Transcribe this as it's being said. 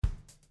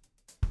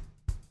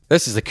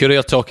This is the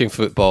Courier talking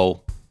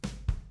football.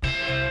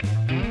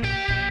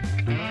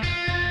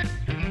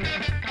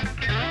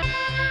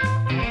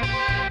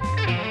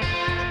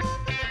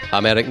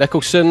 I'm Eric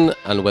Nicholson,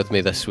 and with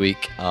me this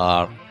week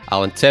are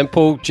Alan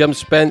Temple, Jim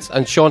Spence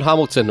and Sean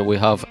Hamilton. We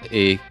have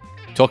a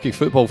talking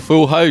football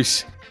full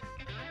house.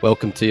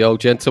 Welcome to you all,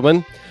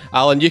 gentlemen.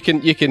 Alan, you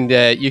can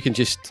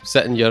just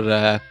sit in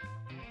your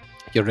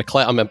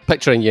I'm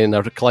picturing you in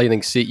a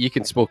reclining seat. You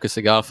can smoke a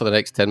cigar for the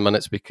next 10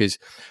 minutes because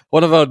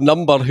one of our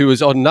number who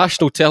was on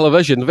national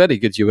television, very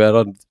good you were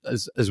on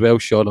as well,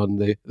 Sean, on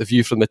the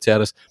View from the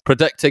Terrace,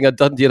 predicting a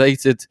Dundee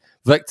United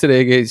victory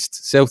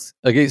against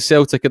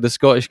Celtic in the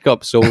Scottish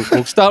Cup. So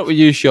we'll start with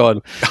you,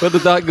 Sean. Where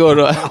did that go?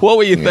 What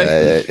were you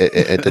thinking?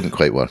 It didn't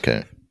quite work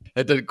out.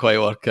 It didn't quite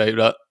work out.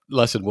 Right.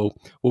 Listen, we'll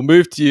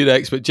move to you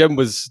next. But Jim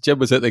was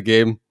at the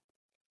game.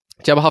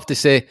 Jim, I have to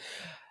say,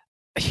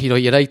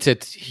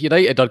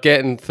 United are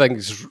getting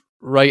things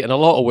right in a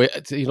lot of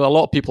ways. A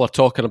lot of people are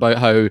talking about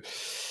how,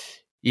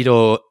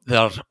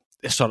 they're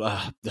sort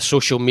of the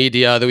social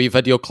media, the wee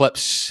video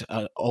clips,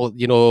 they're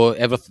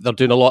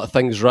doing a lot of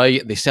things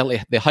right. They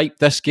hyped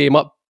this game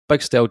up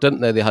big style,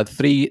 didn't they? They had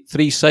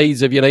three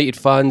sides of United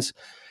fans,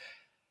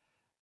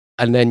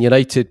 and then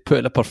United put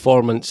in a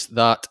performance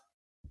that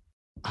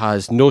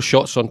has no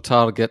shots on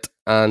target,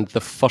 and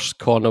the first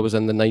corner was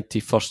in the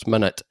 91st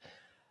minute.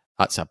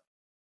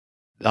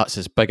 That's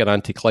as big an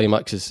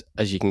anticlimax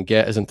as you can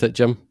get, isn't it,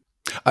 Jim?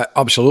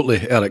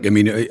 Absolutely, Eric. I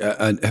mean,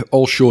 and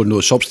all show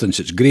no substance.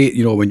 It's great,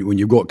 when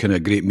you've got kind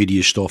of great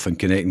media stuff and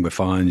connecting with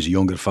fans,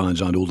 younger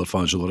fans and older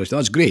fans, and all the rest.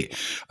 That's great.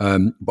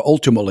 But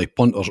ultimately,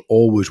 punters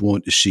always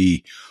want to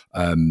see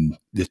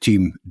the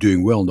team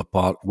doing well in the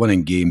park,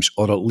 winning games,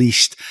 or at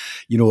least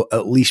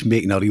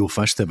making a real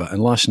fist of it.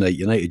 And last night,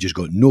 United just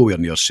got nowhere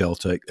near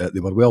Celtic. They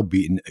were well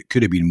beaten. It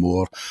could have been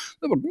more.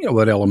 There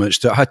were elements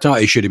to it.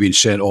 Hatate should have been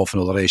sent off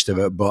and all the rest of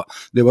it, but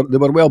they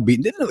were well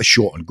beaten. They didn't have a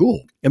shot on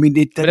goal. I mean,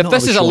 they did. But if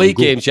this is a league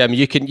game, Jim,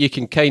 you can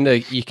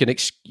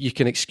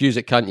excuse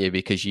it, can't you?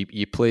 Because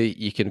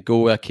you can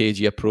go with a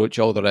cagey approach,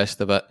 all the rest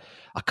of it.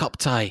 A cup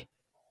tie.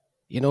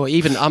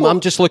 I'm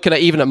just looking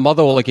at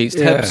Motherwell against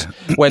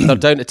Hibs when they're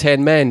down to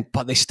 10 men,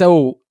 but they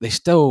still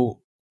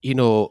gave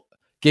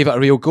it a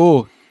real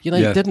go.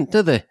 United didn't,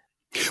 did they?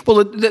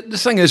 Well, the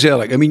thing is,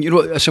 Eric, I mean,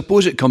 I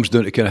suppose it comes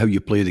down to kind of how you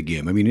play the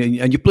game. I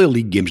mean, and you play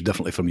league games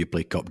differently from you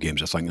play cup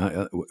games, I think.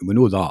 We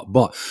know that.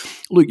 But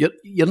look,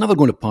 you're never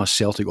going to pass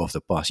Celtic off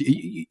the pass.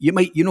 You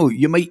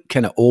might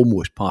kind of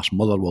almost pass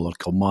Motherwell or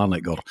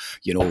Kilmarnock or,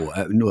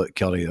 at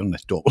Kerry in the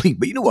top league.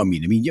 But you know what I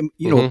mean? I mean,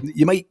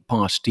 you might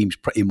pass teams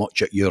pretty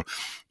much at your,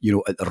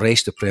 at the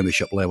rest of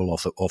Premiership level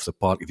off the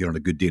park if you're on a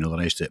good day and all the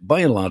rest of it. By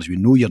and large, we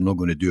know you're not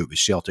going to do it with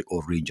Celtic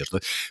or Rangers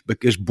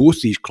because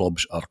both these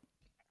clubs are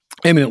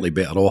eminently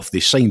better off.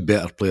 They sign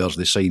better players.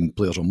 They sign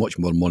players on much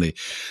more money.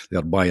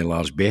 They're by and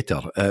large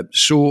better.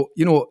 So,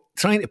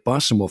 trying to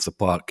pass them off the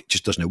park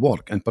just doesn't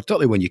work. And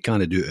particularly when you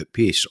can't do it at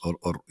pace or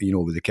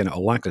with the kind of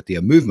alacrity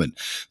of movement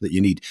that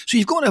you need. So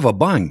you've got to have a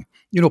bang.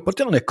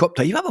 Particularly in a cup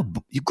tie,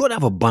 you've got to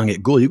have a bang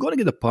at goal. You've got to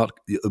get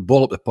the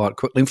ball up the park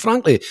quickly. And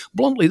frankly,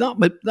 bluntly,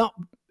 that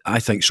I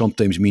think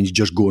sometimes means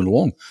just going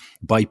along,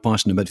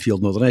 bypassing the midfield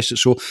and all the rest of it.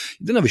 So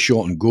you didn't have a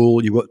shot on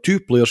goal. You've got two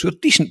players who are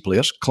decent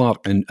players,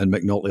 Clark and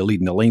McNulty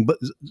leading the line, but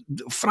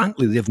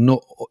frankly, they're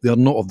not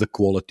of the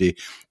quality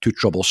to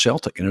trouble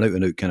Celtic in an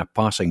out-and-out kind of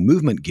passing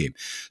movement game.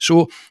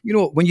 So,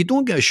 when you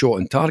don't get a shot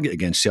on target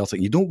against Celtic,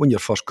 you don't win your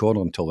first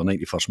corner until the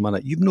 91st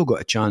minute, you've not got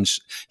a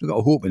chance, you've got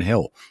a hope in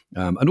hell.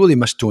 I know they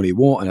missed Tony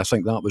Watt, and I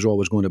think that was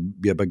always going to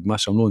be a big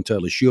miss. I'm not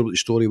entirely sure what the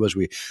story was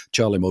with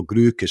Charlie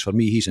Mulgrew, because for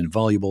me, he's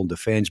invaluable in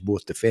defence,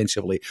 both defensively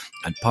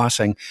and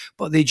passing,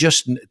 but they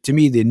just, to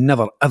me, they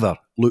never ever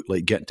looked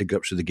like getting to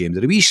grips with the game. There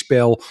was a wee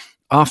spell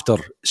after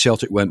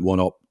Celtic went one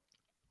up.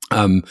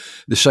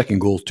 The second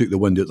goal took the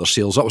wind out their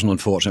sails. That was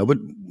unfortunate. I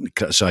wouldn't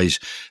criticise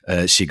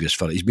Siegrist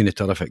for it. He's been a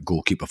terrific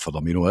goalkeeper for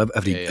them.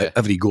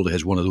 Every goalie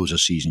has one of those a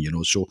season.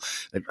 So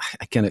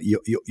I kind of you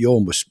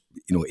almost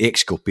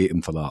exculpate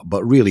him for that.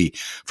 But really,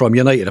 from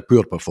United, a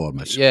poor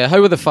performance. Yeah,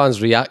 how were the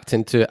fans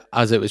reacting to it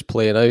as it was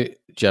playing out,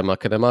 Jim? I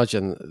can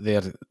imagine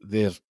they're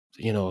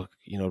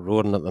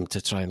roaring at them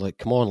to try and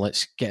come on,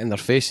 let's get in their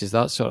faces,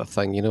 that sort of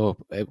thing.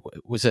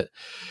 Was it?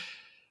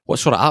 What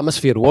sort of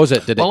atmosphere was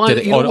it? Did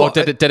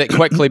it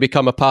quickly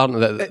become apparent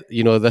that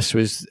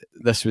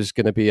this was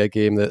going to be a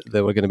game that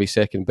they were going to be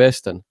second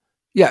best in?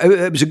 Yeah,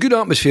 it was a good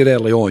atmosphere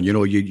early on.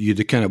 You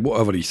kind of,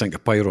 whatever you think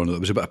of pyro, there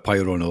was a bit of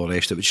pyro and all the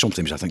rest of it, which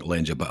sometimes I think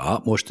lends a bit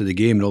of atmos to the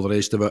game and all the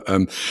rest of it.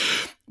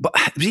 But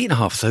it was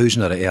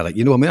 8,500 at Eric.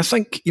 I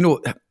think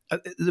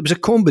there was a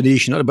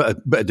combination. I had a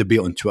bit of debate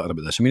on Twitter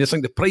about this. I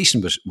think the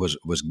pricing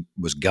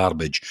was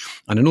garbage,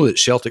 and I know that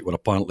Celtic were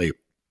apparently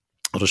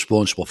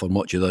responsible for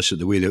much of this,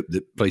 the way that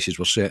the prices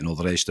were set and all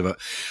the rest of it.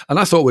 And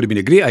I thought it would have been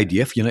a great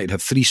idea if United had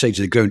three sides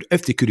of the ground,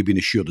 if they could have been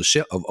assured of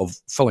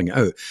filling it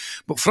out.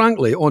 But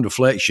frankly, on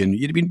reflection,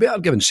 you'd have been better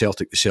giving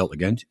Celtic the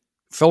Celtic end.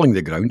 filling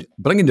the ground,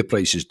 bringing the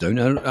prices down.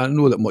 I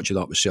know that much of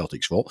that was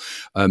Celtic's fault.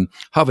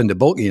 Having the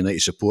bulk of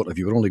United support, if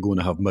you were only going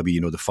to have maybe,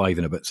 the 5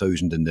 and a bit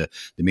thousand in the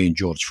main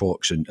George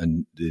Fox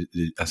and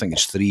the I think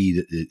it's 3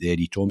 that the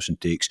Eddie Thompson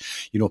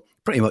takes,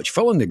 pretty much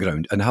filling the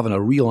ground and having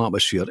a real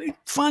atmosphere.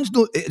 Fans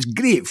don't, it's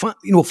great.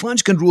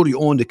 Fans can roar you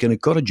on, they can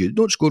encourage you. They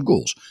don't score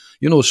goals.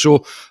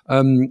 So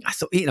I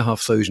thought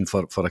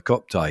 8,500 for a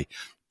cup tie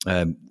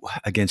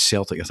against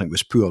Celtic, I think,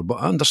 was poor. But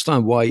I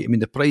understand why. I mean,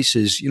 the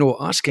prices,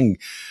 asking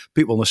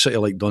people in a city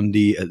like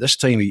Dundee at this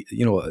time,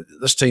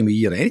 this time of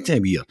year, any time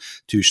of year,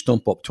 to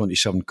stump up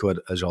 27 quid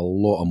is a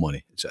lot of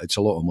money. It's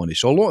a lot of money.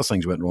 So a lot of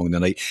things went wrong in the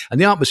night. And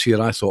the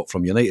atmosphere, I thought,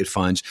 from United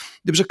fans,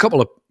 there was a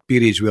couple of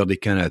periods where they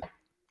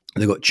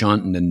got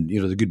chanting and,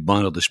 the good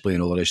banner display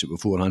and all the rest of it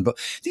beforehand. But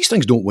these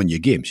things don't win you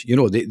games.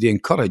 They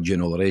encourage you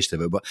and all the rest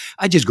of it. But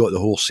I just got the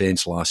whole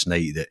sense last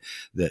night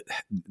that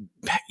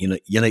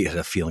United had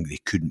a feeling they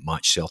couldn't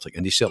match Celtic,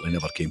 and they certainly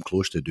never came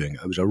close to doing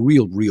it. It was a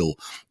real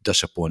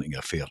disappointing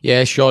affair.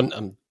 Yeah, Sean,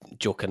 I'm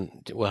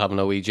joking. We're having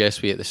a wee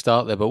jest at the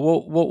start there. But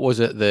what was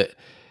it that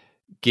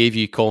gave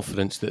you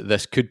confidence that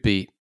this could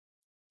be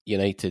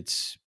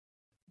United's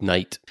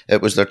night?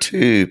 It was their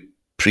 2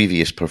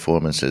 previous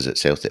performances at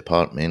Celtic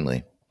Park,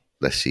 mainly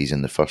this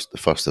season, the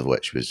first of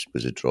which was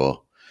a draw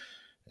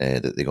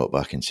that they got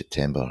back in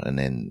September, and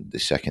then the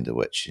second of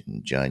which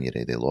in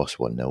January they lost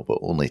 1-0, but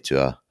only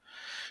to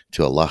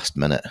a last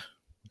minute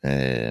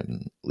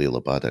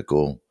Leila Bada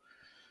goal.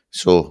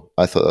 So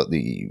I thought that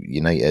the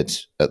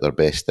United at their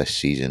best this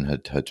season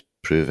had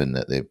proven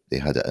that they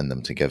had it in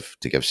them to give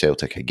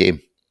Celtic a game,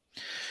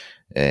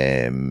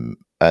 and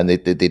they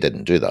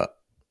didn't do that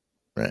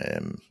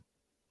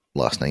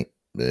last night.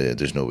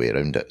 There's no way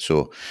around it.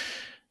 So.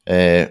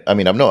 I'm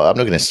not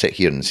going to sit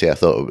here and say I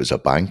thought it was a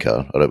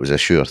banker or it was a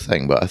sure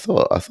thing, but I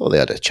thought they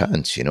had a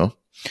chance,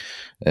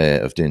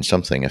 of doing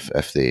something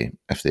if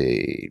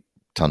they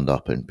turned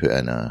up and put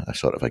in a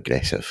sort of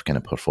aggressive kind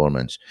of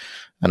performance.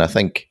 And I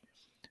think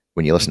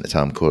when you listen to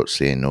Tam Court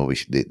saying, "No,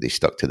 they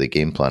stuck to the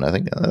game plan,"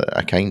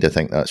 I kind of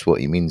think that's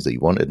what he means, that he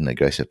wanted an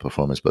aggressive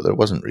performance, but there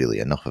wasn't really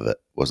enough of it,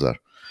 was there?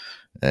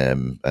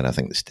 And I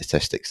think the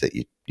statistics that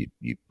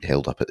you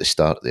held up at the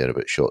start there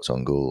about shots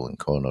on goal and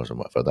corners and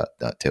whatever,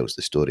 that tells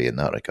the story in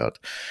that regard.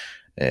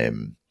 There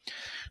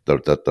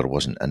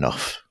wasn't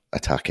enough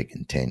attacking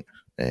intent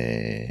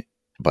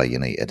by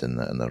United,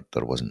 and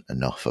there wasn't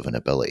enough of an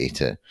ability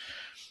to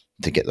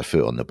get their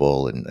foot on the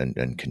ball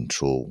and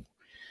control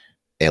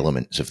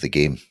elements of the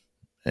game.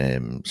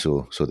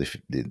 So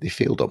they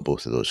failed on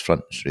both of those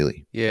fronts,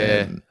 really.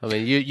 Yeah, I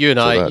mean, you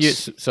and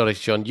sorry,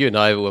 Sean, you and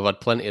I, we've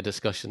had plenty of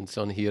discussions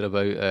on here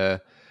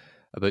about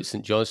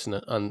St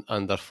Johnstone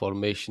and their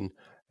formation.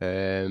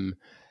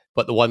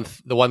 But the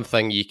one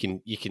thing you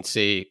can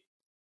say,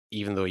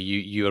 even though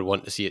you are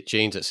wanting to see it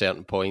change at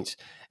certain points,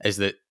 is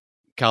that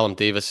Callum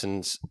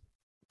Davison's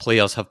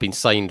players have been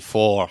signed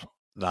for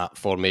that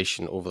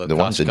formation over the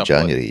ones in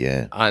January,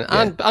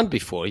 and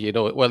before,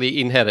 well,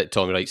 he inherited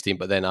Tommy Wright's team,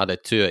 but then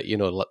added to it,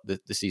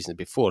 the season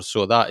before.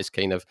 So that is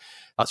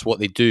that's what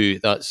they do.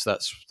 That's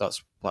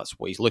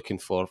what he's looking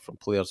for from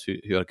players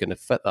who are going to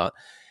fit that.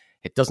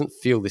 It doesn't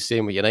feel the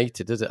same with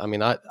United, does it? I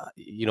mean, I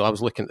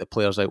was looking at the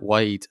players out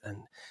wide, and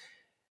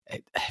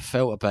it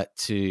felt a bit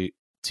too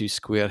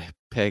square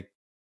peg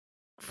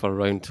for a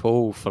round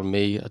hole for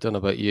me. I don't know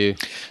about you,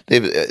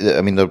 David.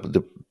 I mean, they're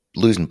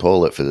losing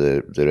Pollitt for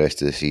the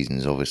rest of the season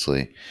is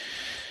obviously,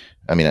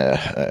 I mean,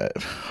 it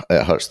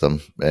hurts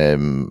them.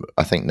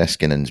 I think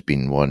Niskanen's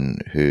been one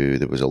who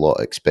there was a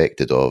lot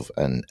expected of,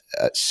 and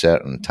at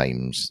certain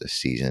times this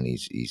season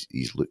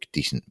he's looked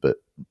decent, but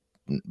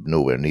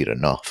nowhere near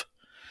enough.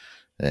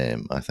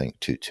 I think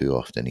too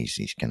often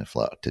he's kind of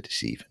flattered to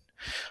deceive.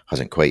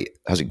 Hasn't quite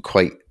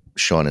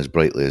shone as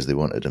brightly as they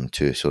wanted him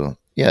to. So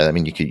yeah, I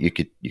mean, you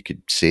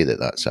could say that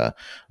that's a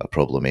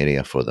problem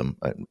area for them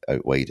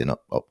out wide and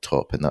up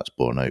top, and that's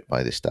borne out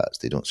by the stats.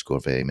 They don't score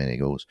very many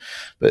goals,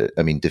 but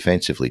I mean,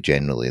 defensively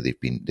generally they've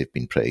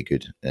been pretty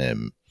good.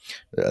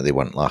 They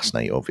weren't last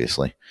night,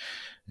 obviously.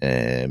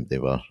 They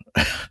were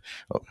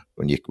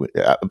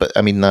but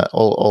I mean, that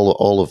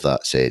all of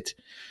that said,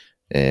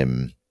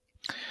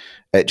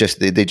 they just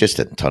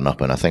didn't turn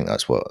up, and I think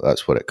that's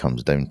what it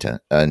comes down to.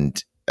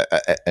 And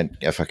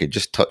if I could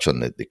just touch on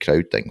the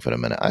crowd thing for a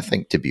minute, I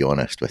think, to be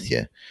honest with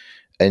you,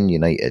 in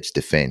United's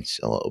defence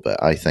a little bit,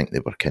 I think they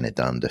were kind of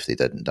damned if they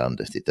didn't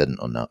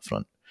on that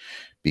front,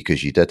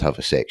 because you did have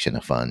a section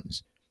of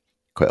fans,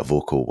 quite a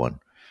vocal one,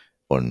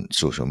 on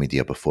social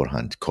media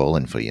beforehand,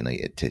 calling for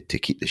United to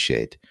keep the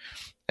shed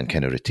and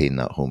kind of retain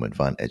that home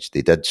advantage.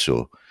 They did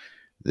so.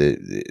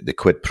 The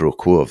quid pro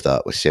quo of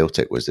that with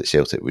Celtic was that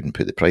Celtic wouldn't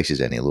put the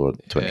prices any lower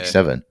than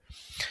 27.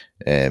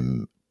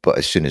 But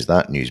as soon as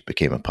that news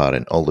became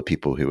apparent, all the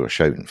people who were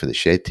shouting for the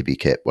shed to be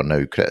kept were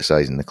now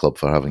criticising the club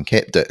for having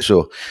kept it.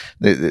 So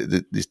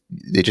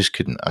they just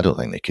couldn't. I don't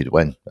think they could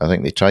win. I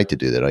think they tried to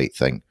do the right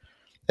thing,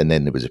 and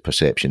then there was a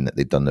perception that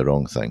they'd done the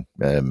wrong thing.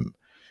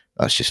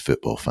 That's just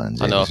football fans.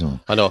 I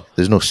know.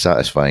 There's no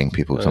satisfying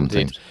people sometimes.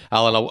 Indeed.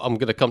 Alan, I'm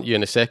going to come to you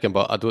in a second,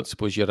 but I don't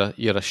suppose you're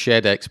a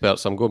shed expert.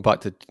 So I'm going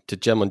back to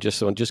Jim on just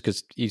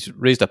because he's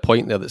raised a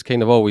point there that's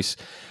kind of I've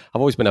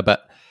always been a bit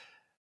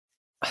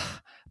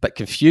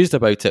confused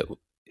about it.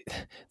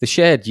 The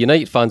shed,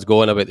 United fans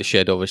go on about the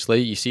shed,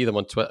 obviously. You see them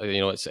on Twitter,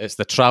 it's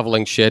the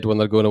travelling shed when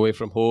they're going away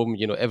from home.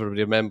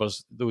 Everybody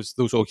remembers those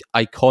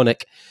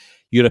iconic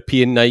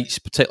European nights,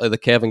 particularly the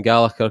Kevin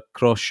Gallagher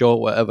cross shot,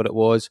 whatever it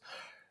was,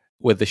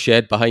 with the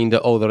shed behind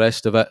it, all the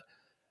rest of it.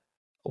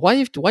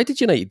 Why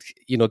did United,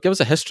 give us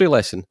a history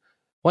lesson?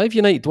 Why did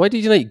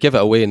United give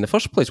it away in the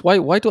first place?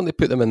 Why don't they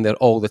put them in there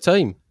all the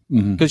time?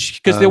 Because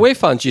the away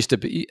fans used to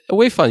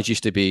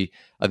be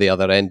at the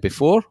other end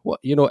before.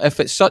 If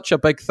it's such a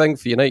big thing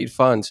for United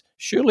fans,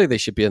 surely they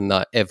should be in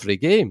that every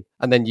game,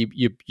 and then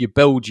you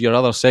build your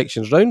other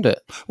sections around it.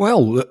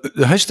 Well,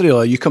 the history,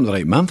 you come to the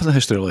right man for the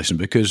history lesson,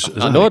 because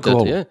as I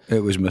recall, it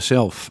was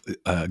myself,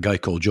 a guy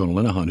called John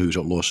Linehan, who was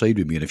at Low Side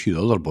with me, and a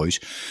few other boys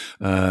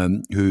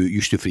who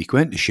used to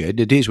frequent the shed.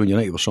 The days when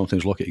United were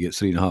sometimes lucky to get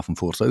 3,500 and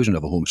 4,000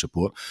 of a home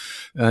support,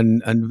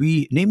 and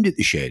we named it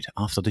the Shed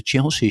after the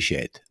Chelsea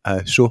Shed.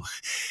 So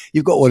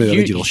you've got one of the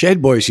original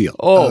Shed boys here.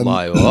 Oh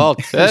my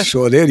word!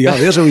 So there you are.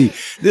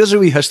 There's a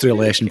wee history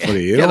lesson for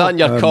you. Get that in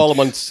your column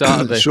on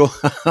Saturday. So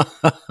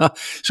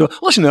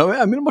listen.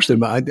 I mean, I must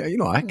admit, I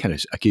kind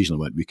of occasionally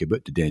went week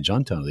about to Dens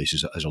and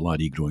Tannadice as a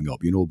laddie growing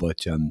up,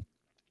 but.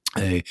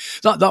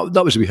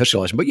 That was a wee history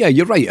lesson. But yeah,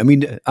 you're right. I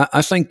mean,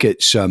 I think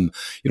it's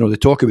they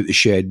talk about the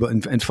shed, but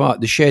in fact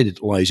the shed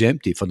lies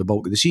empty for the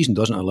bulk of the season,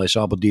 doesn't it? Unless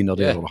Aberdeen are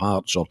there, or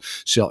Hearts, or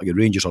Celtic, or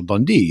Rangers, or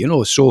Dundee.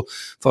 So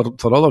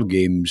for other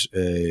games,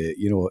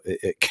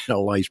 it kind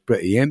of lies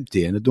pretty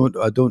empty, and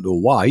I don't know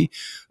why,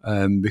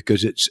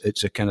 because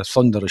it's a kind of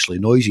thunderously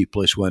noisy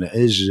place when it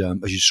is,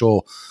 as you saw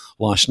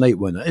last night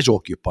when it is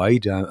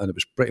occupied, and it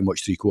was pretty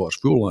much 3/4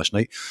 full last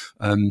night.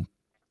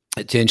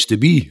 It tends to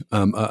be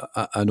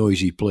a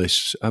noisy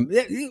place.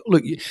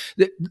 Look,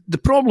 the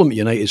problem that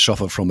United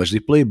suffer from is they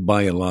play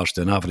by and large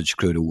to an average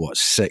crowd of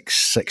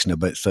six and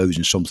about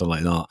 1,000, something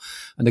like that,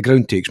 and the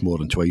ground takes more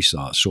than twice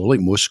that. So,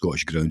 like most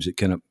Scottish grounds,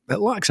 it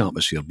lacks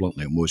atmosphere,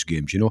 bluntly, in most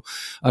games, And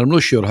I'm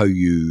not sure how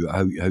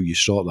you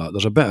sort that.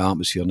 There's a bit of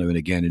atmosphere now and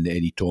again in the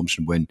Eddie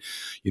Thompson when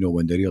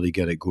they really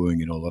get it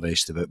going and all the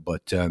rest of it.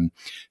 But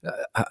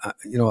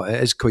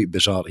it is quite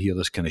bizarre to hear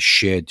this kind of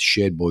shed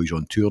boys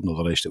on tour and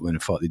all the rest of it, when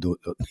in fact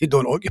they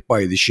don't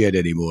occupy the shed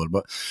anymore.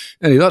 But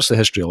anyway, that's the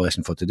history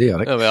lesson for today, I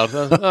think. Oh,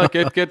 well,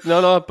 good.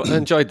 No, I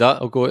enjoyed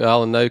that. I'll go to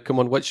Alan now. Come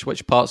on, which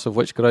parts of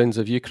which grounds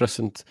have you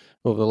christened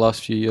over the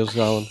last few years,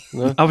 Alan?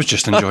 No? I was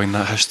just enjoying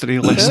that history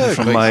lesson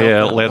from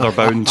my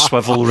leather-bound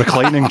swivel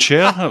reclining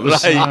chair. It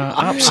was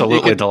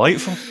absolutely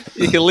delightful.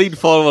 You can lean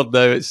forward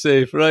now, it's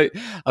safe, right?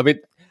 I mean,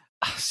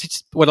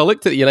 when I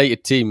looked at the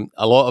United team,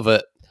 a lot of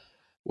it,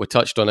 we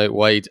touched on out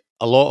wide,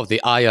 a lot of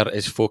the ire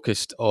is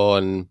focused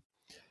on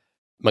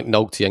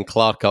McNulty and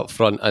Clark up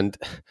front, and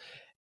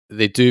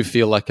they do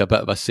feel like a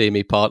bit of a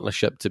samey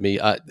partnership to me.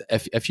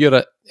 If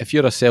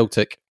you're a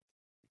Celtic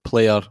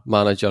player,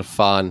 manager,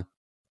 fan,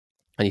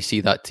 and you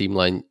see that team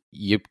line,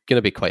 you're going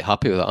to be quite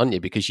happy with it, aren't you?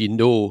 Because you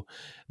know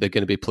they're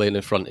going to be playing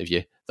in front of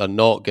you. They're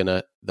not going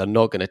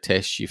to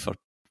test you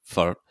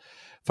for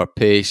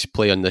pace,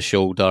 play on the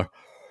shoulder.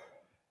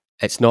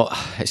 It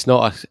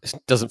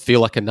doesn't feel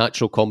like a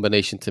natural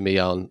combination to me,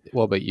 Alan.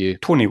 What about you?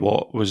 Tony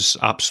Watt was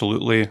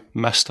absolutely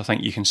missed. I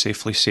think you can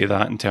safely say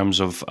that in terms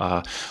of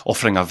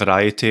offering a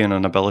variety and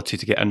an ability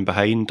to get in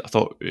behind. I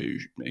thought,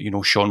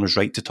 Sean was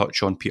right to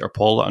touch on Peter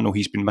Pawlett. I know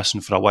he's been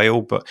missing for a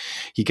while, but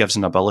he gives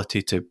an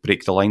ability to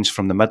break the lines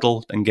from the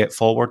middle and get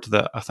forward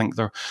that I think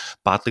they're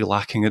badly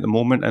lacking at the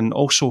moment. And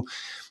also,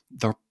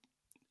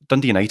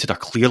 Dundee United are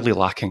clearly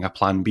lacking a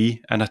plan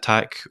B in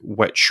attack,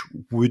 which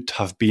would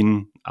have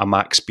been a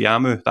Max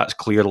Biamou. That's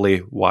clearly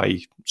why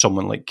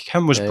someone like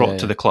him was brought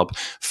to the club.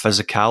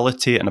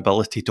 Physicality and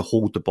ability to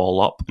hold the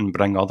ball up and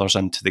bring others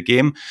into the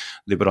game.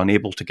 They were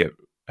unable to get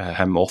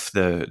him off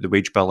the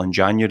wage bill in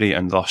January,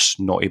 and thus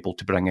not able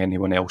to bring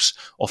anyone else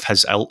of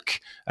his ilk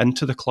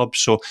into the club.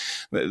 So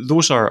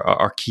those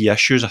are key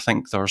issues. I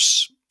think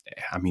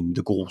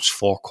the goals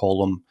for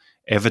column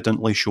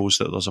evidently shows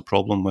that there's a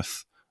problem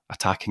with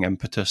attacking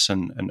impetus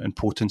and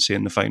potency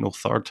in the final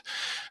third.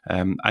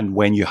 And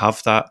when you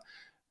have that,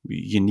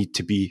 you need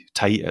to be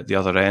tight at the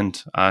other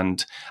end.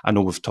 And I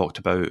know we've talked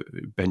about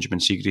Benjamin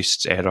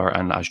Siegrist's error,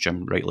 and as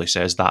Jim rightly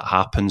says, that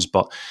happens,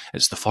 but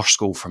it's the first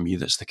goal for me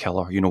that's the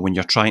killer. When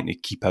you're trying to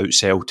keep out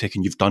Celtic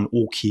and you've done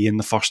okay in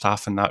the first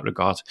half in that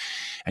regard,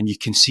 and you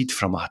concede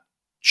from a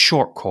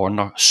short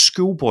corner,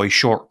 schoolboy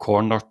short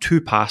corner,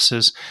 2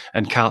 passes,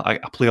 and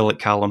a player like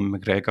Callum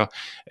McGregor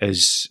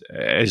is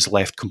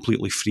left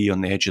completely free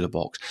on the edge of the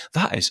box.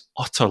 That is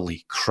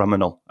utterly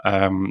criminal,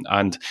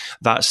 and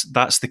that's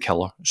the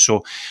killer.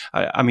 So,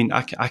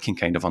 I can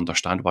kind of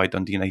understand why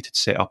Dundee United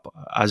set up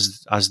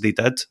as they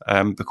did,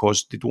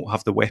 because they don't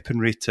have the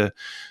weaponry to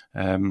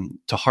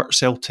hurt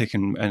Celtic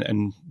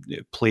and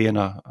play in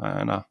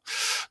a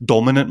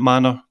dominant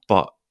manner,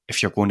 but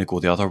if you're going to go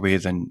the other way,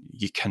 then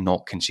you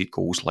cannot concede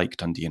goals like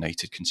Dundee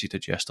United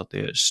conceded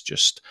yesterday.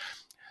 It's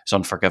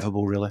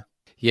unforgivable, really.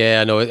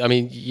 Yeah, I know. I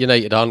mean,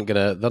 United aren't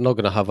gonna. They're not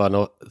gonna have They're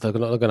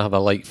not gonna have a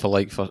like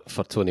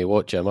for Tony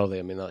Watt, Jim, are they?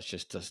 I mean, that's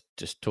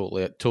just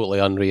totally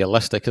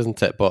unrealistic,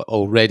 isn't it? But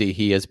already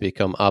he has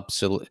become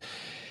absolute.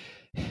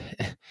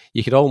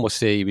 You could almost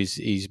say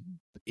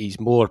he's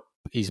more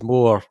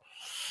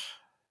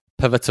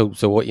pivotal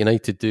to what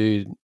United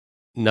do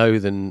now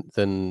than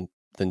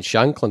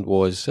Shankland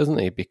was, isn't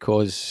he?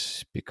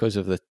 Because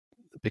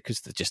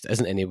there just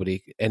isn't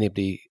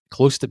anybody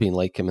close to being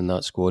like him in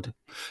that squad.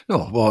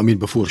 No, well, I mean,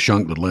 before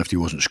Shankland left, he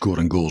wasn't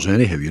scoring goals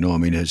anyhow. I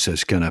mean, his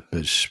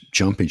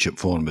championship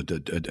form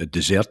had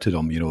deserted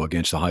him.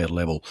 Against a higher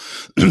level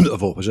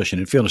of opposition.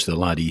 In fairness to the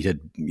lad, he he'd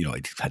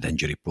had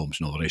injury problems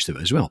and all the rest of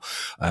it as well.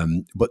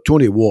 But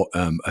Tony Watt,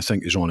 I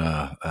think, is on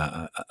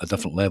a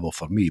different level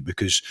for me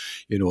because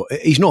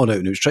he's not an out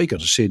and out striker.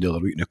 As I said the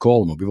other week in the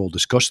column, we've all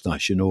discussed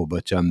this,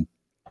 but.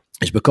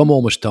 It's become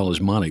almost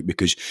talismanic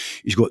because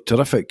he's got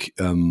terrific.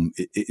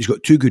 He's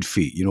got two good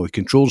feet. He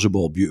controls the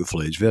ball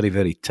beautifully. It's very,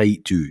 very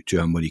tight to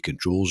him when he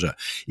controls it.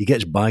 He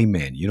gets by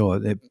men.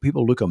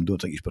 People look at him and don't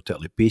think he's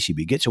particularly pacey, but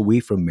he gets away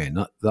from men.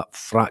 That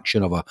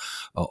fraction of a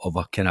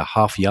kind of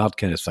half yard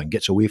kind of thing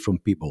gets away from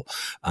people,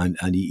 and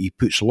he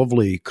puts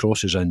lovely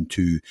crosses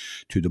into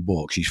the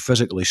box. He's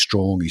physically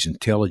strong. He's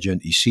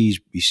intelligent. He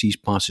sees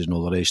passes and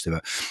all the rest of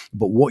it.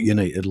 But what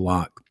United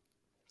lack.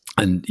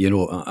 And,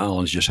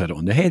 Alan's just hit it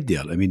on the head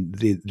there. I mean,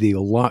 they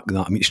lack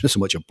that. I mean, it's not so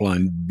much a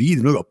plan B.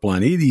 They've not got a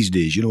plan A these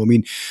days. I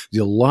mean,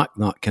 they lack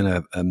that kind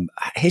of,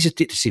 I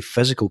hesitate to say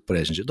physical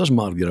presence. It doesn't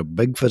matter if you're a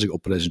big physical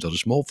presence or a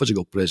small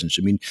physical presence.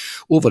 I mean,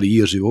 over the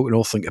years, we can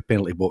all think of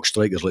penalty box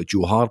strikers like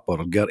Joe Harper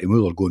or Gertie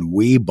Muller going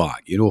way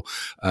back,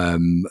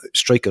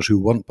 strikers who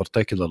weren't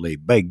particularly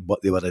big,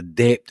 but they were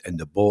adept in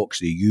the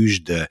box. They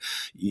used their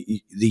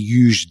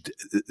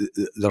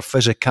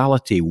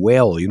physicality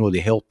well. They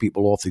held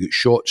people off. They got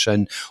shots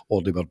in.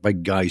 Or they were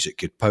big guys that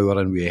could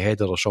power in with a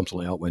header or something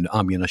like that when the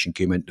ammunition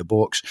came into the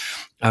box.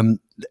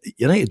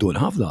 United don't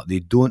have that. They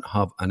don't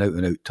have an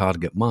out-and-out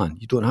target man.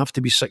 You don't have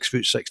to be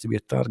 6'6" to be a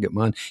target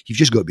man. You've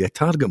just got to be a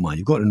target man.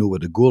 You've got to know where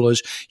the goal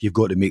is. You've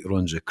got to make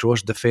runs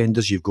across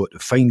defenders. You've got to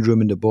find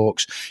room in the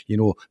box.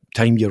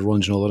 Time your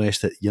runs and all the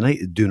rest of it.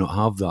 United do not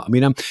have that. I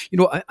mean, I'm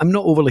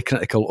not overly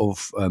critical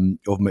of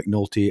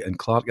McNulty and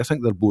Clark. I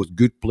think they're both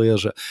good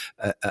players at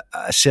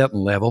a certain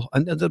level,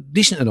 and they're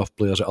decent enough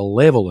players at a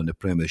level in the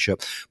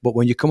Premiership. But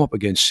when you come up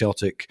against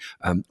Celtic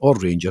or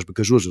Rangers,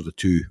 because those are the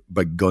two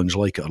big guns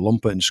like it, or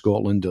Lumpet in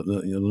Scotland, they're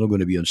not going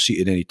to be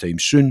unseated anytime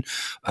soon.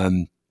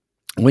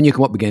 When you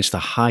come up against a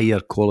higher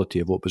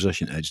quality of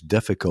opposition, it's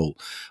difficult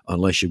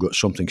unless you've got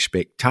something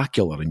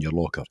spectacular in your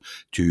locker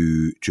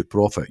to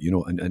profit,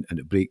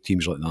 and break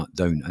teams like that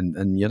down.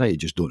 And United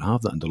just don't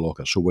have that in the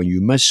locker. So when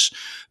you miss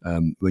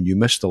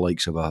the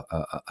likes of a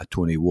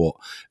Tony Watt,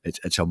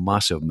 it's a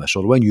massive miss.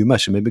 Or when you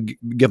miss, I mean,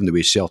 given the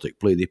way Celtic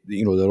play,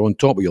 they're on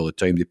top of you all the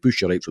time. They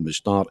push you right from the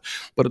start,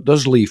 but it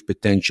does leave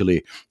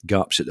potentially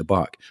gaps at the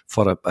back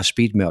for a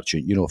speed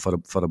merchant,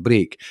 for a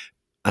break.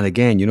 And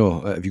again,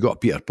 if you've got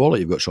Peter Pollitt,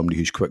 you've got somebody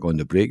who's quick on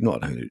the break,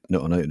 not an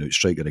out-and-out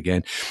striker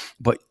again.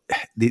 But,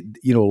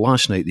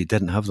 last night they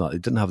didn't have that. They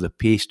didn't have the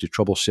pace to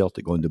trouble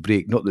Celtic on the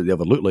break. Not that they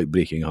ever looked like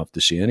breaking, I have to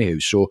say, anyhow.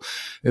 So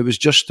it was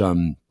just...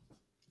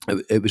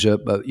 It was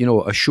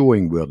a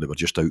showing where they were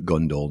just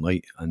outgunned all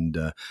night and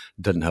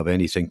didn't have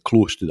anything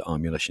close to the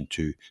ammunition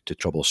to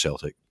trouble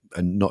Celtic,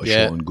 and not a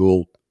shot on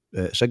goal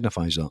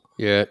signifies that.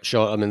 Yeah,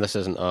 sure. I mean, this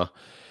isn't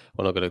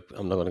I'm not going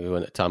to go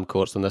into Tam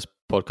Courts on this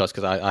podcast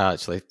because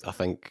I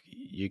think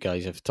you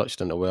guys have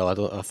touched on it well.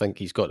 I think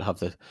he's got to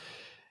have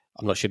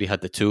I'm not sure he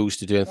had the tools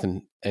to do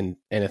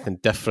anything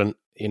different,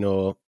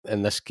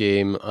 in this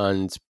game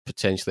and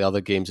potentially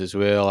other games as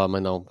well. I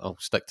mean, I'll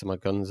stick to my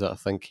guns that I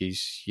think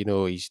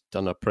he's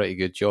done a pretty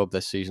good job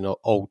this season,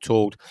 all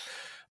told.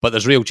 But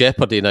there's real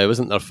jeopardy now,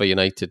 isn't there, for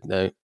United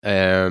now?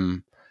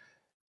 Them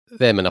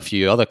and a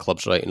few other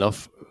clubs, right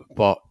enough.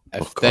 But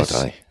if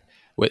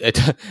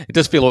it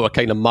does feel like we're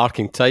kind of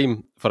marking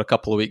time for a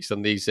couple of weeks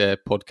on these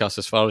podcasts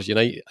as far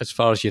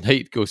as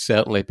United goes,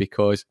 certainly,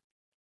 because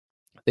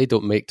they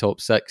don't make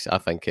top six. I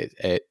think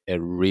it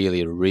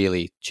really,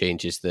 really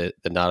changes the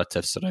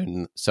narrative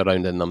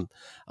surrounding them,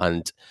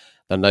 and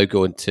they're now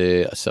going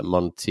to a St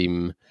Mirren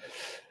team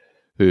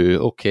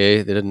who,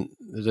 they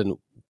didn't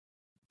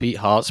beat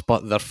Hearts,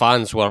 but their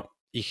fans were.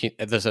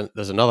 There's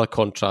another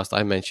contrast.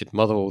 I mentioned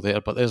Motherwell there,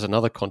 but there's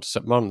another contrast.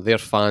 St Mirren, their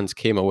fans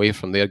came away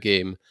from their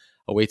game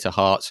away to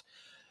Hearts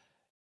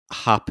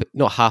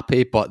not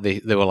happy, but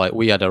they were like,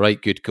 we had a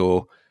right good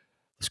go.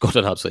 Scored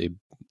an absolutely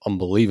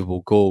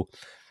unbelievable goal,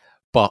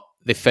 but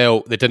they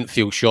didn't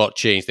feel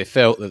shortchanged. They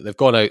felt that they've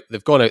gone out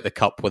the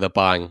cup with a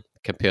bang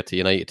compared to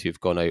United, who've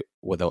gone out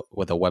with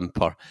a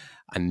whimper.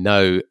 And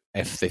now,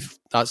 if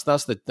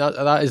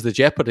that is the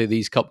jeopardy of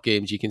these cup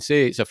games. You can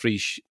say it's a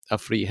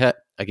free hit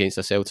against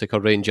a Celtic or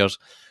Rangers,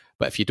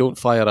 but if you don't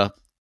fire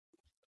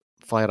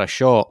a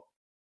shot,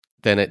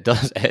 then it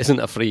isn't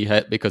a free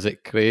hit, because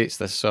it creates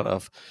this sort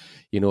of,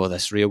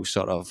 this real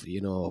sort of,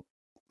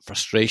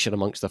 frustration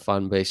amongst the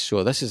fan base.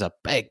 So this is a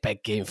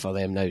big game for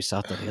them now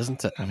Saturday,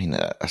 isn't it? I mean,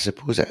 I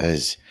suppose it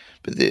is,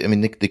 but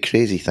the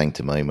crazy thing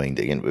to my mind,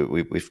 again,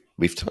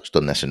 we've touched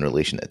on this in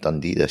relation to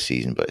Dundee this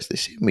season, but it's the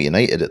same with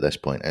United at this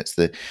point. It's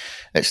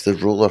the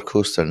roller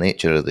coaster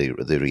nature of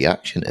the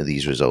reaction to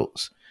these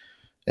results.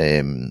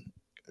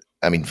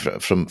 I mean,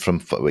 from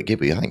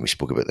Gibby, I think we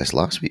spoke about this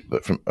last week,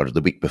 but or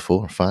the week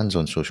before, fans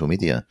on social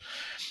media,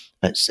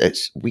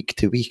 it's week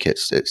to week.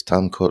 It's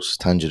Tam Courts'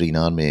 Tangerine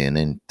Army, and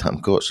then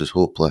Tam Courts is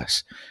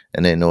hopeless,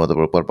 and then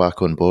we're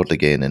back on board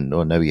again, and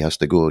now he has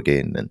to go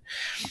again, and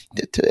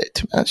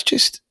that's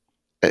just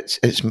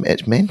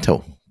it's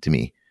mental to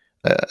me.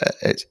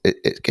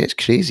 It gets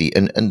crazy,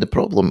 and the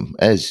problem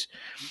is,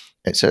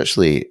 it's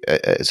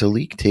a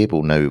league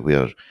table now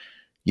where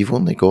you've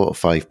only got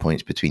 5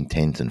 points between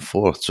 10th and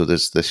 4th. So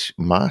there's this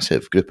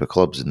massive group of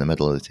clubs in the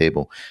middle of the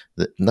table,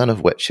 that none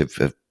of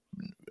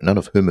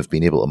whom have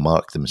been able to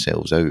mark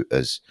themselves out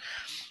as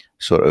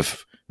sort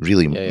of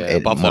really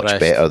much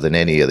better than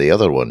any of the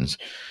other ones.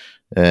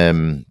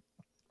 So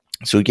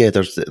yeah,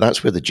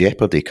 that's where the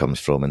jeopardy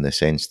comes from, in the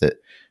sense that,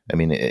 I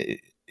mean,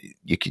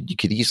 you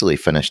could easily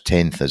finish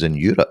 10th as in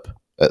Europe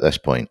at this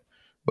point,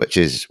 which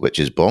is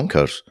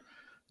bonkers,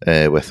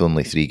 with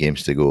only 3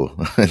 games to go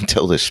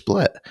until the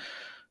split.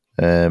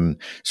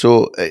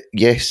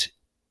 Yes,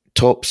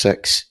 top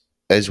 6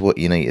 is what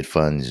United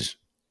fans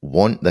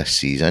want this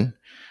season.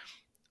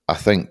 I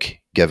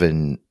think,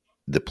 given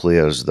the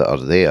players that are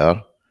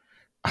there,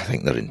 I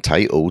think they're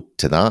entitled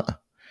to that.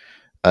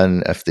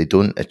 And if they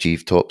don't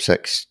achieve top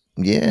 6,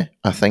 yeah,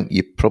 I think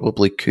you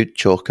probably could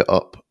chalk it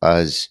up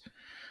as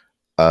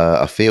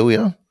a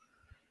failure.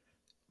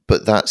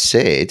 But that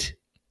said,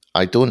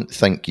 I don't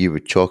think you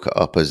would chalk it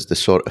up as the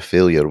sort of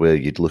failure where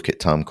you'd look at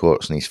Tam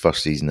Courts in his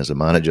first season as a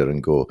manager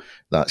and go,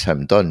 that's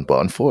him done.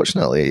 But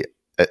unfortunately,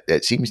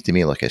 it seems to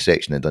me like a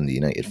section of Dundee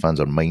United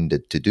fans are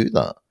minded to do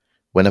that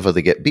whenever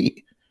they get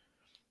beat.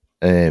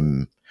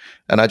 And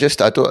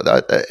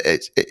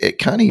it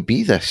can't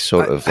be this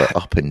sort of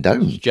up and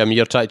down. Jim,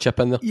 you're trying to chip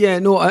in there? Yeah,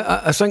 no,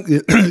 I think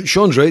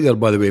Sean's right there,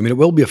 by the way. I mean, it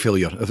will be a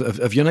failure.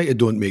 If United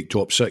don't make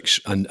top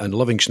 6 and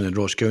Livingston and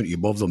Ross County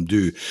above them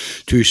do,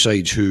 two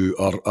sides who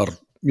are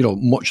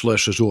much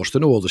less resourced. I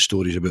know all the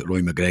stories about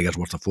Roy McGregor's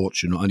worth a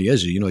fortune, and he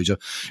is. He's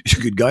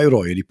a good guy,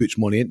 Roy, and he puts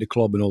money into the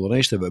club and all the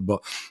rest of it.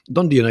 But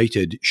Dundee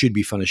United should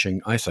be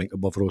finishing, I think,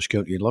 above Ross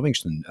County and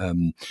Livingston.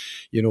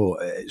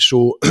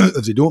 So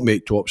if they don't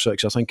make top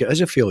 6, I think it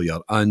is a failure.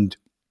 And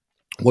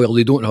while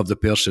they don't have the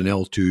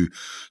personnel to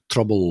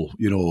trouble,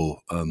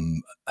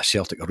 a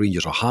Celtic or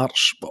Rangers or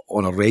Hearts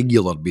on a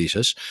regular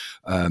basis,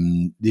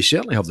 they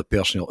certainly have the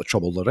personnel to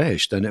trouble the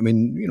rest. And I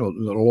mean, there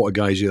are a lot of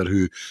guys there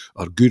who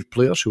are good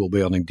players who will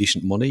be earning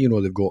decent money.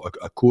 They've got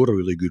a core of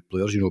really good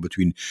players.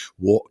 Between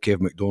Watt, Kev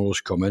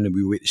McDonald's come in, and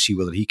we wait to see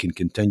whether he can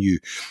continue,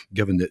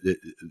 given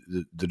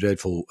the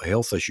dreadful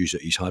health issues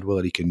that he's had,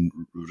 whether he can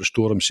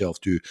restore himself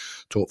to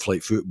top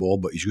flight football.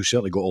 But he's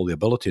certainly got all the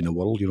ability in the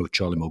world.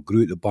 Charlie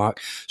Mulgrew at the back,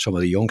 some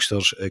of the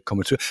youngsters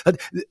coming through. And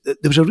there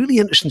was a really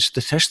interesting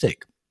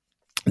statistic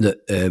that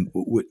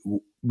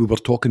we were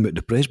talking about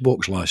the press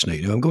box last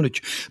night. Now I'm going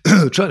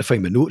to try to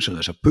find my notes on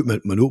this. I've put my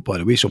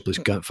notepad away someplace,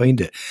 can't find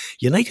it.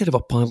 United have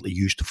apparently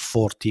used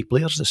 40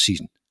 players this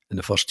season in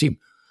the first team.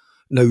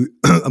 Now,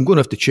 I'm going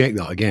to have to check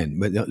that again.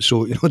 But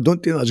so,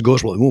 don't take that as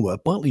gospel at the moment.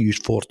 Apparently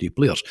used 40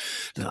 players.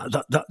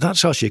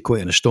 That's actually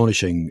quite an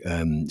astonishing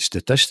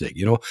statistic,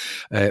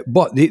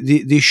 But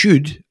they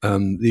should,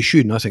 and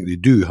I think they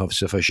do have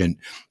sufficient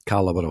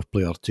calibre of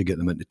player to get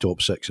them into top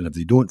 6. And if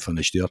they don't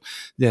finish there,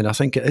 then I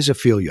think it is a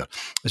failure.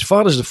 As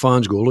far as the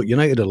fans go, look,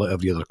 United are like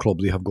every other club.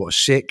 They have got a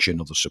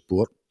section of the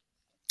support,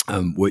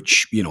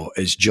 which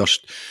is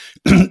just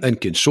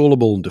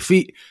inconsolable in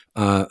defeat,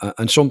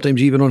 and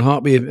sometimes even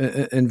unhappy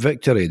in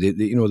victory.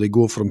 They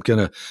go from kind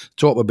of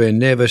top of Ben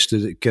Nevis to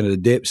the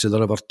depths of the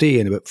River Tay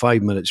in about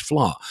 5 minutes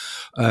flat.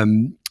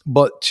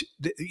 But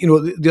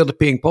they're the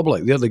paying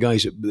public. They're the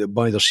guys that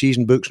buy their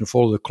season books and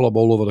follow the club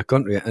all over the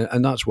country,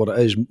 and that's what it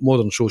is.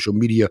 Modern social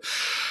media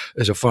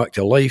is a fact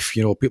of life.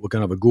 People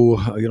can have a go.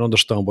 You can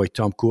understand why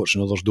Tam Courts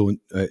and others don't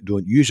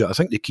use it. I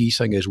think the key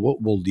thing is,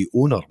 what will the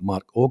owner,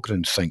 Mark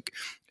Ogren, think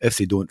if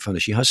they don't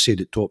finish? He has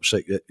said at top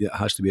 6 that it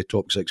has to be a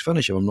top 6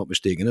 finish, if I'm not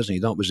mistaken, isn't he?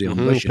 That was the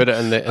ambition. Put it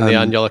in the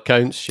annual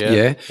accounts.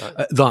 Yeah.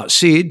 That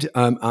said,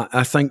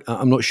 I think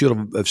I'm not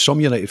sure if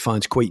some United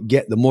fans quite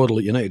get the model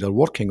that United are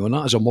working on.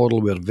 That is a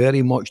model where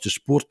very much the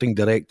sporting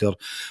director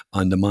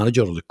and the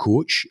manager or the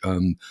coach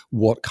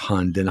work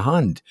hand in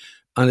hand.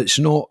 And it's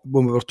not,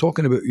 when we were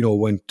talking about,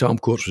 when Tam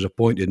Courts was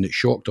appointed, and it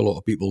shocked a lot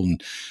of people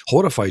and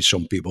horrified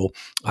some people,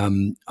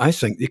 I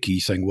think the key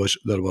thing was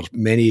there were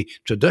many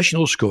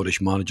traditional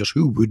Scottish managers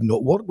who would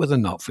not work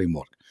within that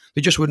framework.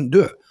 They just wouldn't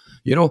do it.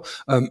 There are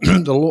a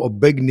lot of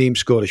big-name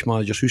Scottish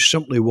managers who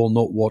simply will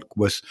not work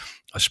with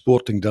a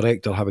sporting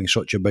director having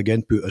such a big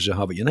input as they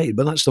have at United.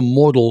 But that's the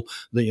model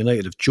that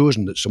United have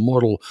chosen. It's a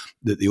model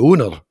that the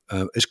owner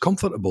is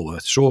comfortable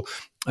with. So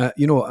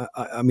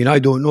I mean, I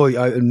don't know.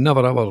 I would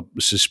never ever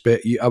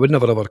suspect. I would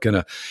never ever kind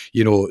of,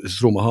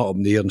 throw my hat up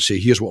in the air and say,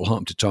 "Here's what will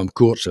happen to Tam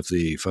Courts if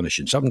they finish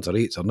in 7th or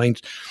 8th or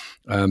 9th,"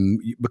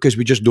 because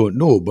we just don't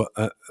know. But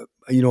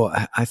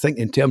I think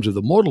in terms of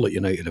the model that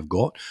United have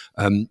got,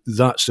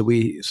 that's the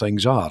way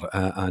things are,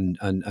 and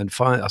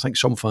I think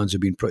some fans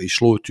have been pretty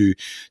slow to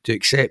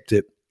accept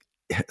that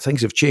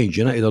things have changed.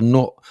 United are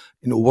not,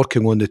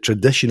 working on the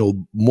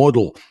traditional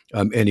model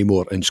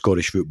anymore in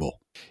Scottish football.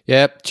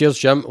 Yeah, cheers,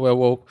 Jim. Well,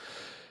 we'll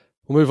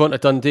move on to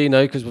Dundee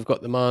now because we've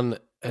got the man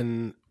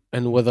in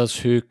with us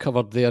who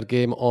covered their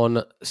game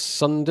on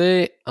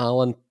Sunday.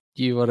 Alan,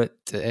 you were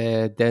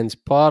at Dens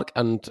Park,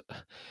 and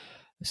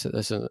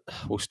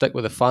we'll stick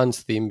with the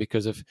fans theme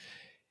because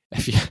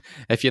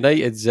if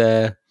United's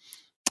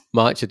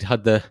match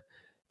had the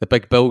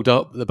big build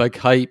up, the big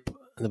hype,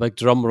 the big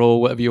drum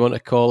roll, whatever you want to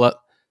call it,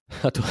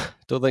 I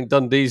don't think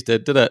Dundee's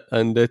did it?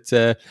 And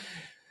it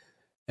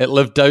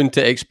lived down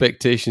to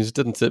expectations,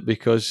 didn't it?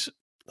 Because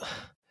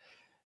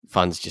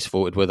fans just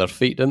voted with their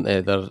feet, didn't they?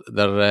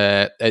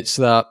 It's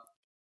that.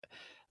 I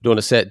don't want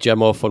to set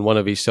Jim off on one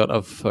of his sort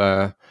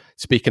of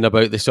speaking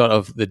about the sort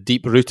of the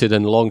deep-rooted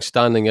and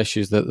long-standing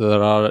issues that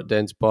there are at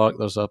Dens Park.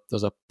 There's a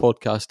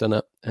podcast in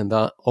it, and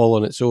that all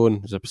on its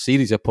own. There's a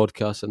series of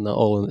podcasts, and that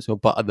all on its own.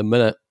 But at the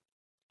minute,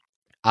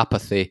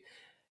 apathy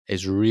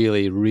is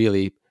really,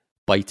 really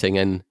biting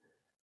in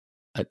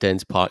at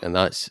Dens Park, and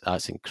that's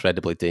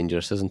incredibly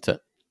dangerous, isn't it?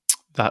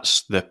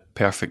 That's the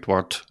perfect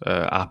word,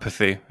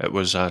 apathy. It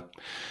was a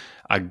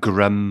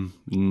grim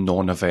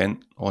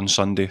non-event on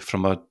Sunday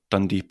from a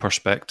Dundee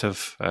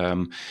perspective.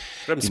 Grim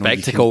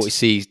spectacle to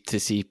see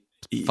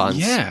fans,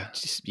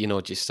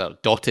 just sort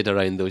of dotted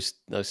around those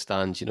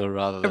stands.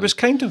 Rather than it was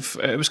kind of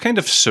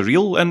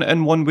surreal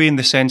in one way, in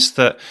the sense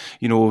that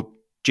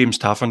James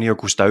Tavernier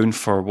goes down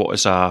for what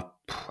is at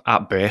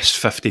best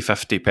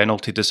 50-50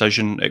 penalty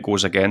decision. It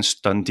goes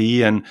against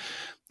Dundee, and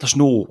there's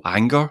no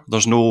anger.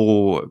 There's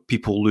no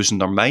people losing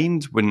their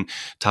mind when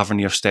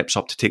Tavernier steps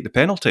up to take the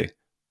penalty,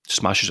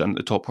 smashes it into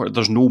the top corner.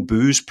 There's no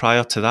boos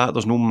prior to that.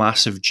 There's no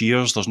massive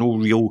jeers. There's no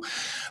real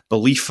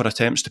belief or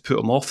attempts to put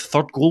him off.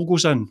 Third goal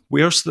goes in.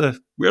 Where's the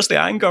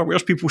anger?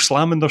 Where's people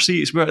slamming their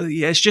seats?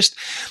 It's just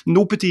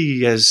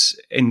nobody is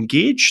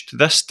engaged.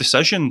 This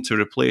decision to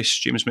replace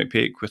James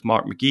McPake with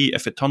Mark McGee,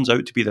 if it turns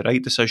out to be the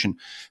right decision,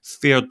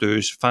 fair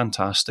dues,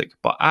 fantastic.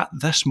 But at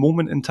this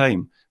moment in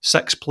time,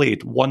 6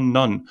 played,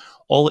 1-0.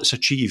 All it's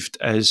achieved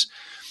is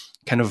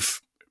kind of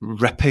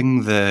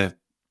ripping the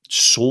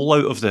soul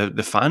out of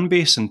the fan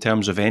base in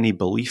terms of any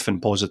belief in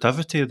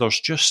positivity. There's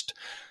just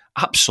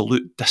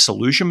absolute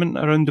disillusionment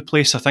around the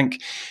place. I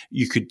think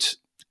you could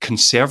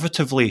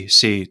conservatively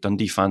say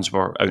Dundee fans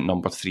were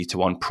outnumbered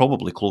 3-1,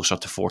 probably closer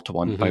to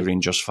 4-1 by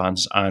Rangers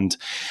fans, and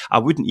I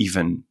wouldn't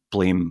even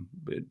blame.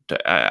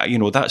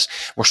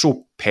 We're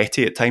so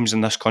petty at times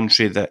in this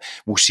country that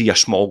we'll see a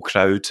small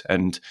crowd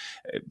and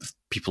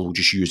people will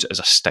just use it as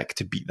a stick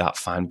to beat that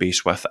fan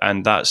base with,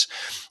 and that's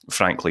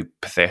frankly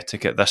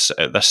pathetic at this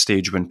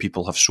stage when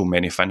people have so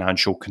many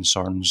financial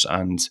concerns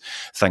and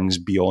things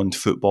beyond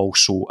football.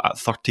 So at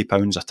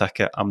 £30 a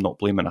ticket, I'm not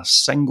blaming a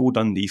single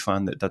Dundee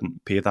fan that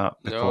didn't pay that,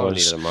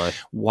 because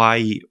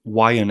why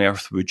on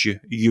earth would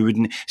you? You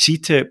wouldn't see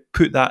to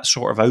put that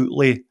sort of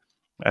outlay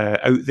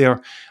out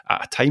there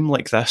at a time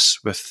like this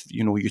with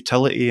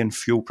utility and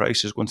fuel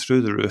prices going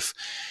through the roof.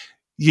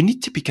 You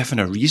need to be given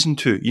a reason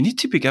to. You need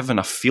to be given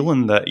a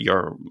feeling that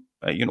you're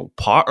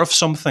part of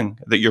something,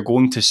 that you're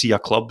going to see a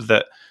club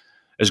that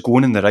is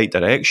going in the right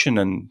direction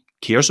and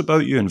cares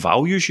about you and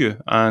values you.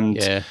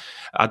 And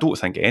I don't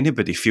think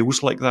anybody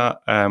feels like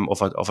that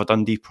of a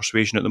Dundee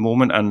persuasion at the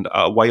moment. And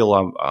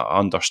while I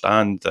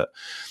understand that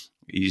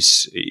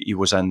he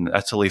was in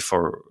Italy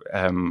for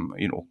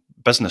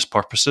business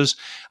purposes,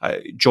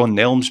 John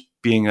Nelms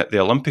being at the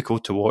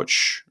Olimpico to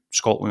watch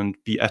Scotland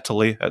beat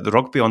Italy at the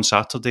rugby on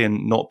Saturday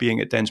and not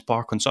being at Dens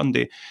Park on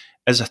Sunday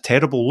is a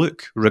terrible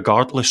look,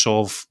 regardless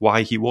of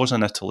why he was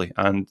in Italy,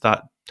 and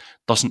that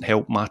doesn't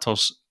help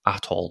matters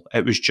at all.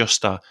 It was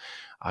just a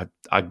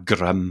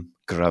grim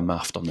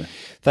afternoon.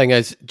 Thing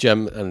is,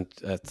 Jim, and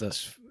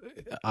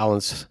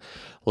Alan's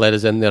led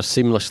us in there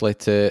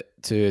seamlessly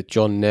to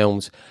John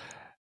Nelms.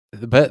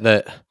 The bit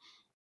that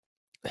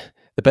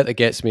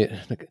gets me,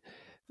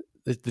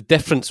 the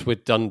difference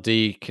with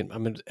Dundee,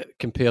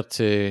 compared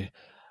to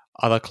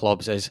other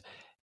clubs, is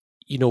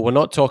we're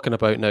not talking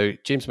about now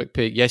James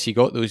McPake. Yes, he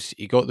got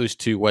those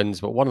 2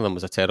 wins, but one of them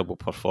was a terrible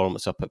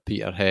performance up at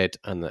Peterhead,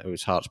 and it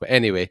was Hearts. But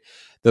anyway,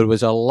 there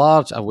was a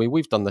large.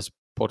 We've done this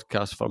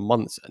podcast for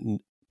months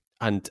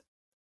and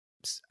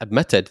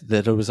admitted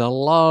that there was a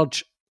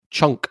large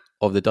chunk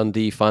of the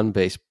Dundee fan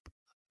base.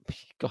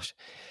 Gosh,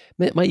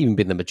 it might even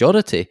be the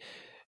majority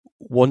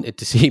wanted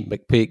to see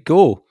McPake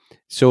go.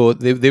 So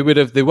they would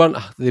have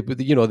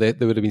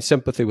been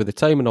sympathy with the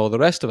time and all the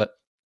rest of it.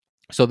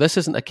 So this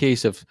isn't a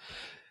case of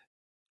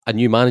a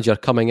new manager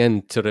coming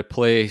in to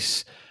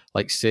replace,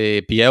 like,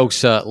 say,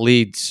 Bielsa at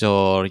Leeds,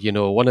 or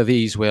one of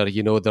these where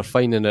they're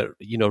finding it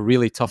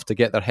really tough to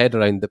get their head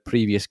around the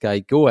previous guy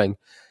going.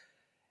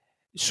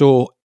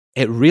 So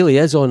it really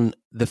is on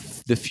the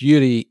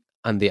fury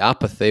and the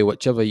apathy,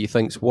 whichever you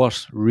think's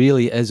worse,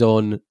 really is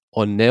on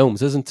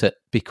Nelms, isn't it?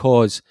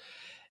 Because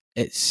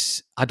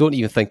I don't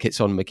even think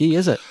it's on McGee,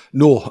 is it?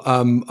 No.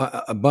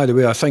 By the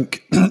way, I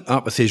think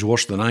apathy is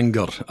worse than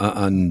anger,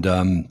 and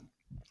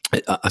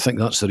I think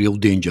that's the real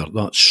danger.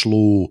 That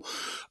slow,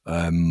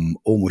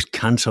 almost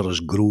cancerous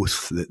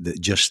growth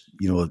that just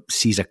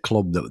sees a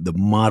club, the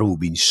marrow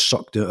being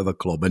sucked out of a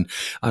club. And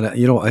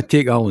I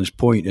take Alan's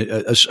point.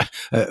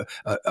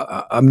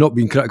 I'm not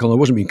being critical. I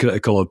wasn't being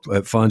critical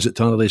of fans at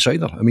Tannadice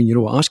either. I mean,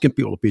 asking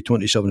people to pay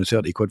 27 and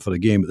 30 quid for a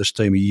game at this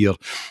time of year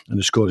in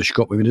the Scottish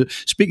Cup. I mean,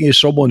 speaking as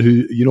someone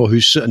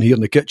who's sitting here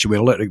in the kitchen with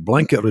an electric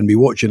blanket and be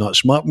watching that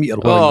smart meter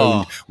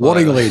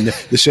worryingly and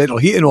the central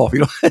heating off.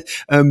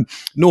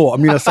 No, I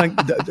mean, I think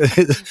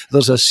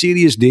there's a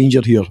serious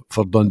danger here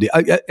for Dundee.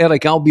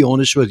 Eric, I'll be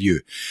honest with you.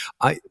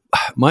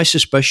 My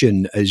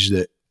suspicion is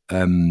that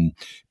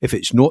if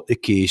it's not the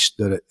case,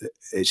 that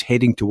it's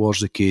heading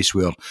towards the case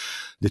where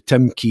the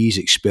Tim Keys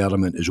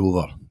experiment is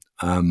over.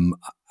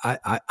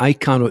 I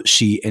cannot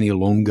see any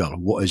longer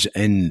what is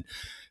in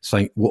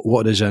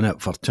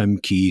it for Tim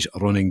Keys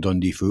running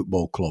Dundee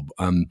Football Club.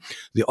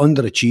 The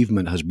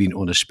underachievement has been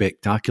on a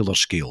spectacular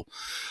scale.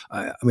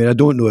 I mean, I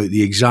don't know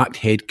the exact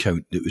head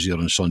count that was there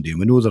on Sunday, and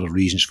we know there are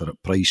reasons for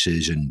it,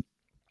 prices and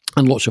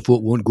lots of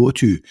folk won't go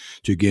to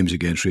games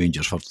against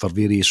Rangers for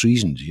various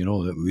reasons.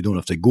 We don't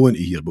have to go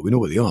into here, but we know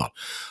what they are.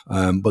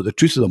 But the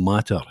truth of the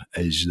matter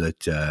is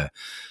that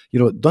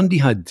Dundee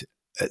had,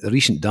 at the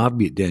recent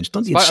derby at Dens,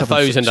 Dundee had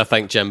 1,000, I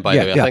think, Jim, by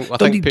the way. I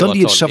think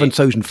Dundee had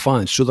 7,000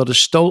 fans, so there is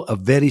still a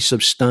very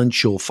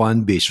substantial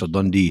fan base for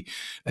Dundee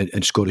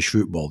in Scottish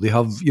football. They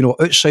have,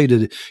 outside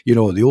of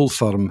the Old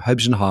Firm,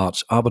 Hibs and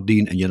Hearts,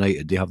 Aberdeen and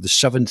United, they have the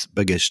 7th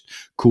biggest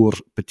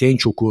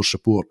potential core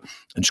support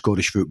in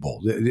Scottish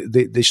football.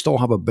 They still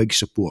have a big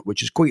support,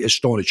 which is quite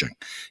astonishing,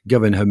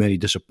 given how many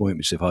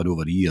disappointments they've had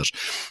over the years.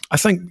 I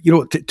think,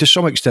 to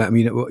some extent, I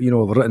mean,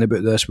 I've written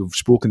about this, we've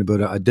spoken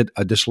about it.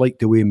 I disliked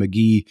the way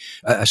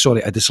I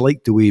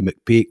disliked the way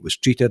McPake was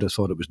treated. I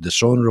thought it was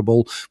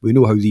dishonourable. We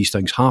know how these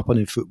things happen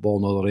in football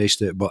and all the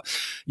rest of it. But,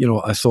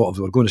 I thought if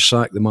they were going to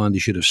sack the man, they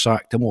should have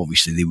sacked him.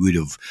 Obviously, there would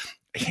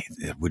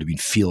have been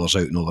feelers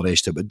out and all the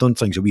rest of it, but done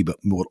things a wee bit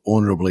more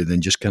honourably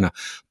than just kind of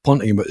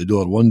punting him out the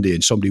door one day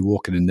and somebody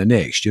walking in the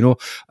next,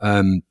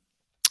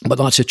 But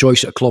that's a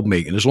choice that a club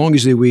make, and as long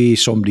as they weigh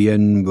somebody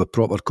in with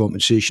proper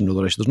compensation and all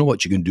the rest, there's not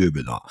much you can do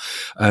about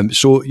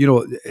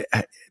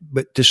that.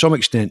 But to some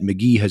extent,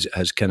 McGee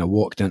has kind of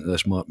walked into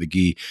this, Mark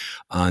McGee,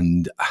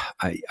 and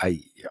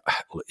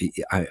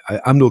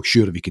I'm not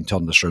sure if he can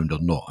turn this around or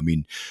not. I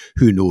mean,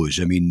 who knows?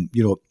 I mean,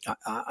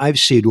 I've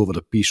said over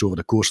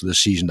the course of the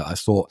season that I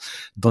thought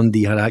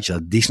Dundee had actually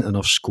a decent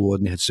enough squad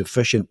and they had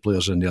sufficient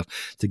players in there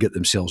to get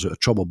themselves out of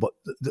trouble. But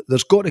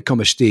there's got to come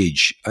a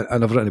stage,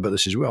 and I've written about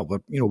this as well,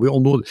 but we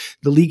all know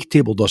the league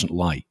table doesn't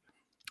lie.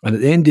 And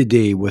at the end of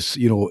the day, with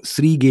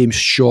 3 games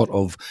short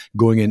of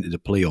going into the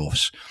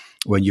playoffs,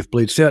 when you've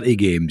played 30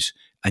 games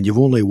and you've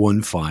only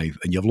won 5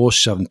 and you've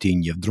lost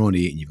 17, you've drawn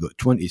 8 and you've got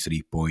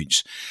 23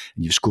 points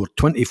and you've scored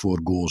 24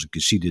 goals and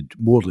conceded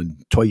more than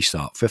twice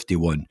that,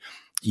 51,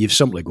 you've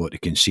simply got to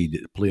concede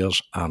that the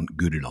players aren't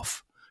good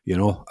enough.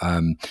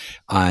 And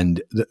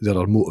there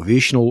are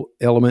motivational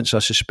elements, I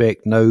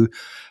suspect, now.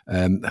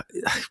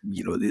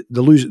 The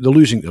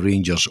losing to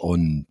Rangers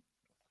on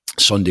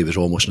Sunday was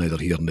almost neither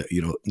here nor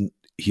there.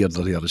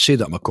 I said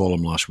that in my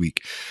column last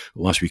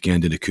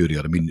weekend in the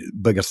Courier. I mean,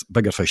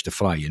 bigger fish to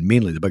fry, and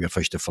mainly the bigger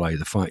fish to fry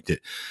the fact that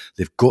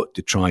they've got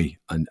to try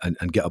and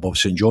get above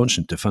St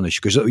Johnstone to finish,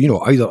 because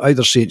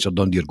either Saints or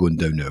Dundee are going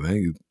down now.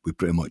 We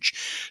pretty much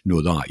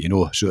know that.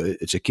 So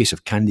it's a case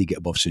of, can they get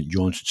above St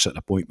Johnstone, sitting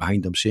a point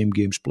behind them, same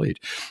games played,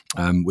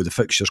 with the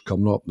fixtures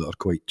coming up that are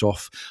quite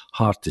tough.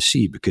 Hard to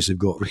see, because they've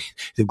got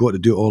to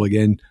do it all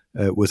again.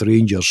 With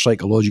Rangers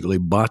psychologically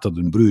battered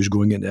and bruised,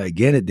 going into it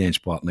again at Dens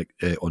Park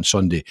on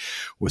Sunday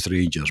with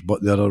Rangers.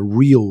 But there are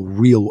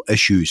real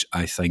issues,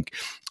 I think,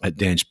 at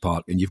Dens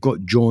Park. And you've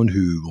got John,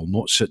 who will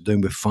not sit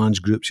down with fans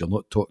groups, he'll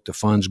not talk to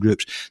fans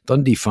groups.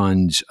 Dundee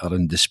fans are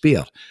in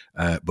despair,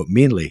 but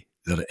mainly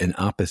they're in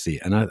apathy.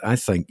 And I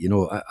think,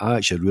 I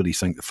actually really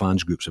think the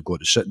fans groups have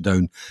got to sit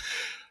down,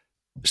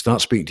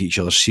 start speaking to each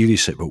other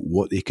seriously about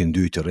what they can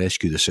do to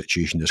rescue the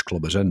situation this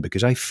club is in,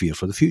 because I fear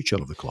for the future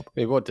of the club.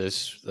 I mean,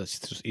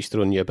 he's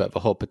throwing you a bit of a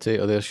hot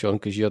potato there, Sean,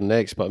 because you're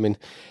next. But I mean,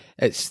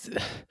 it's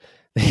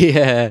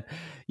John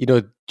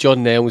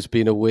Nelms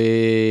being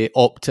away,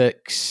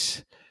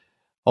 optics,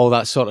 all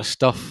that sort of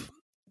stuff.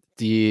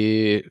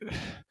 Is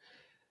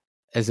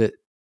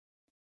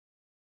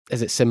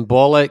it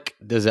symbolic?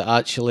 Is it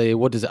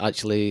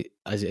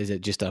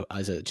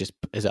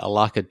a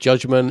lack of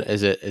judgment?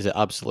 Is it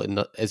absolutely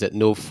not? Is it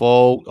no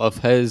fault of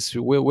his?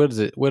 Where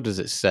does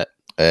it sit?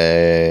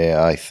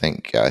 I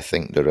think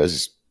there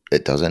is.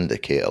 It does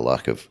indicate a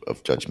lack of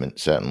judgment.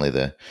 Certainly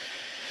the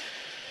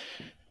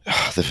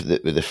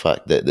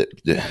fact that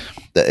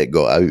it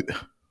got out,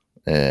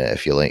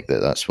 if you like,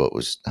 that's what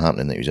was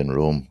happening. That he was in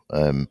Rome,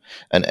 and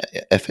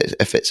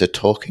if it's a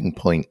talking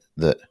point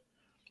that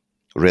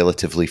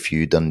relatively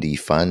few Dundee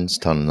fans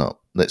turn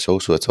up, that's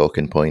also a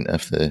talking point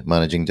if the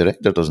managing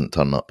director doesn't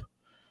turn up.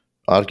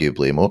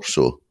 Arguably more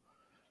so.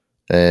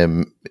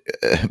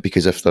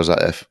 Because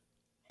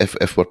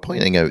if we're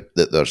pointing out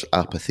that there's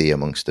apathy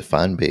amongst the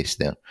fan base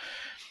there,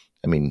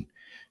 I mean,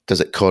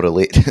 does it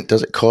correlate?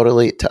 Does it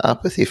correlate to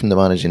apathy from the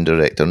managing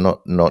director?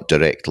 Not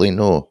directly,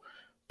 no,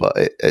 but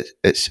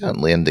it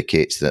certainly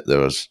indicates that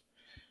there's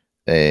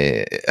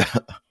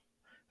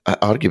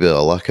arguably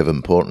a lack of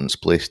importance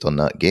placed on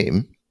that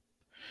game.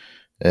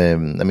 I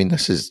mean,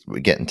 this is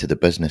getting to the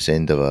business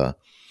end of a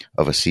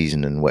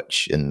season in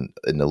which in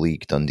the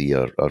league Dundee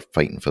are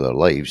fighting for their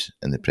lives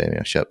in the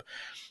Premiership.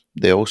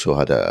 They also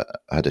had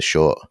a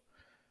shot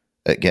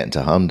at getting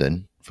to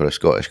Hampden for a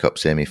Scottish Cup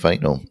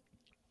semi-final,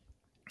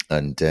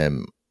 and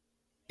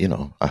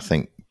I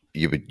think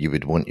you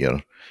would want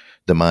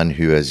the man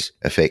who is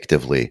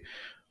effectively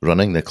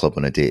running the club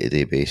on a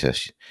day-to-day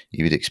basis.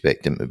 You would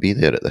expect him to be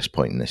there at this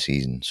point in the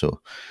season.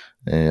 So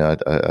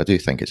I do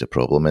think it's a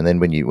problem. And then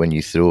when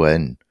you throw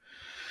in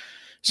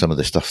some of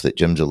the stuff that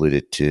Jim's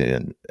alluded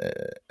to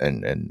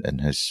in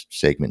his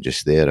segment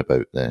just there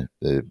about the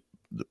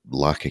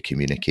lack of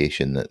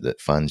communication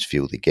that fans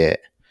feel they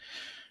get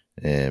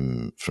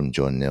from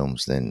John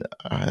Nelms, then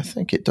I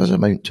think it does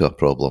amount to a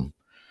problem.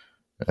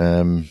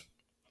 And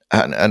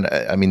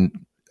I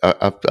mean,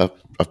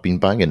 I've been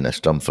banging this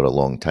drum for a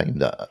long time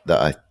that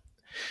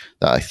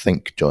I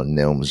think John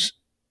Nelms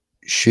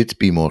should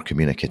be more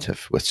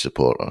communicative with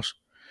supporters,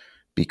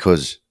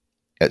 because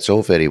it's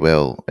all very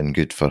well and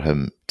good for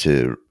him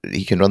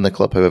he can run the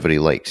club however he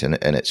likes, and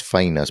it's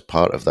fine as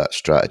part of that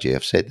strategy.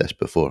 I've said this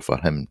before, for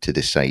him to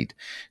decide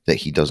that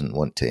he doesn't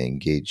want to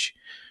engage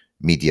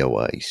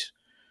media-wise.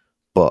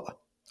 But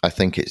I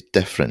think it's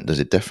different. There's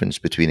a difference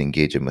between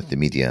engaging with the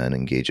media and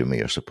engaging with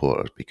your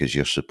supporters, because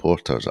your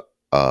supporters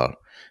are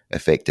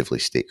effectively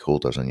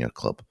stakeholders in your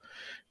club,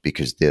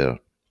 because their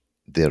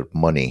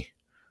money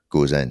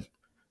goes in,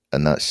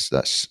 and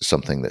that's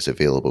something that's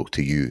available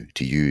to you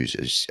to use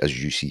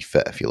as you see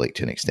fit, if you like,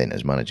 to an extent,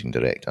 as managing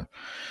director.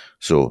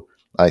 So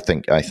I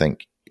think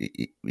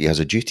he has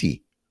a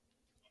duty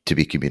to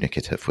be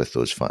communicative with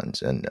those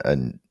fans,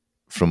 and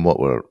from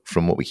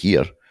what we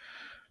hear,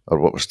 or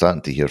what we're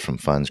starting to hear from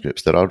fans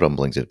groups, there are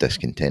rumblings of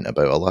discontent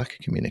about a lack of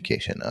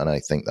communication, and I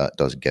think that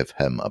does give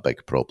him a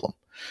big problem,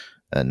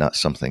 and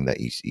that's something that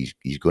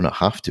he's going to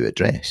have to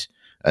address,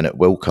 and it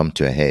will come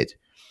to a head,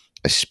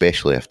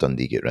 especially if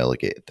Dundee get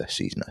relegated this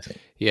season, I think.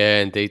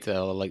 Yeah, indeed.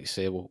 Like I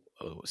say, well,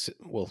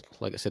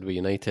 like I said, with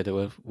United,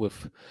 we're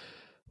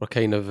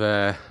kind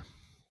of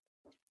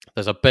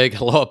there's a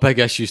lot of big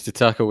issues to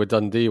tackle with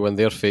Dundee when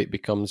their fate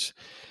becomes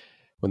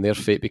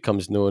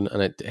known,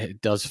 and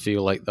it does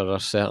feel like there are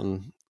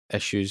certain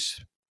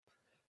issues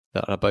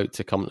that are about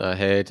to come to a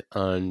head,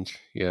 and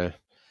yeah,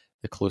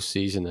 the close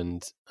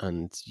season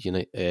and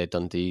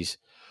Dundee's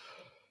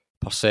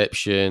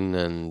perception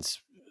and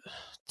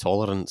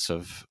tolerance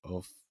of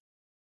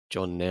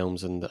John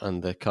Nelms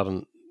and the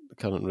current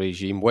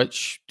regime,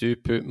 which do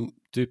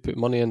put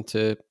money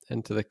into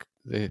the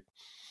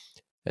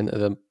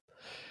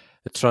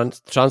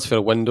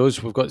transfer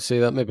windows. We've got to say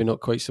that, maybe not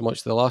quite so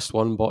much the last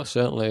one, but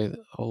certainly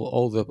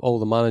all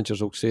the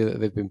managers will say that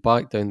they've been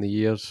back down the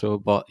years. So,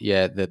 but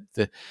yeah,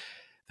 the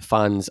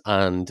fans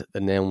and the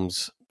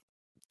Nelms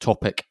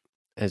topic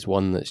is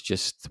one that's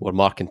just, we're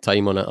marking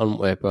time on it, aren't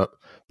we? But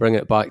bring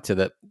it back to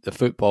the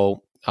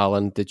football,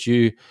 Alan. Did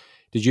you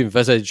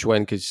envisage,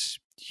 when, because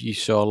you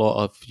saw a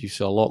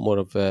lot more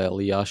of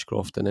Lee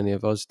Ashcroft than any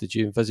of us, did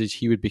you envisage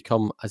he would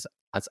become as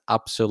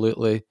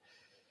absolutely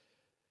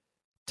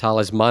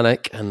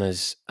talismanic and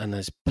as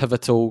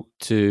pivotal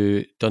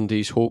to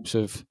Dundee's hopes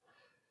of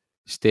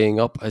staying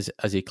up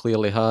as he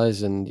clearly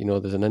has? And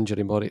there's an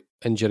injury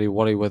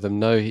worry with him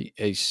now.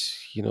 He's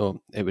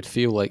it would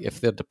feel like if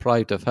they're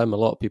deprived of him, a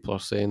lot of people are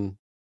saying,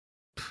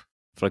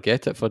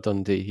 forget it for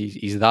Dundee.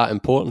 He's that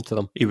important to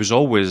them. He was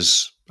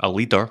always a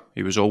leader.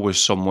 He was always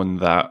someone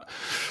that,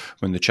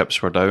 when the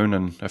chips were down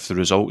and if the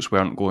results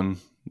weren't going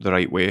the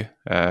right way,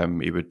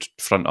 he would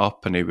front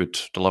up and he would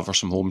deliver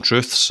some home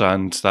truths,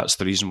 and that's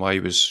the reason why he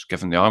was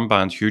given the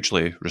armband.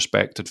 Hugely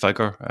respected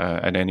figure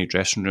in any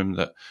dressing room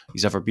that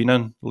he's ever been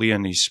in, Lee.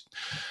 And he's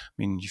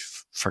been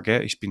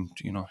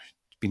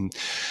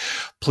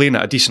playing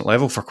at a decent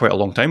level for quite a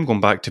long time,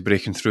 going back to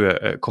breaking through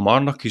at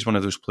Kilmarnock. He's one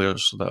of those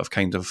players that have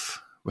kind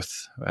of,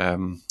 with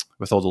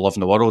all the love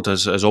in the world,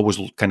 has always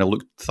kind of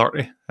looked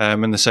 30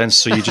 in the sense.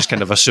 So you just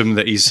kind of assume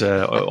that he's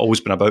always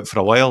been about for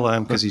a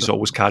while, because he's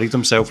always carried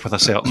himself with a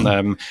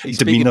certain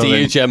demeanour. To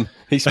you, Jim.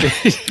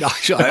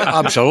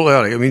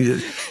 Absolutely. I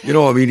mean, he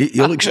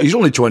looks. He's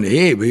only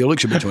 28, but he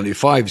looks about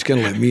 25. He's kind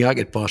of like me. I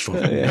get past for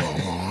whatever.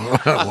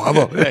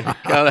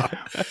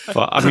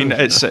 But I mean,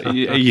 it's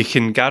you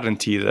can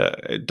guarantee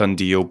that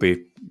Dundee will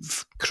be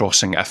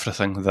crossing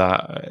everything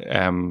that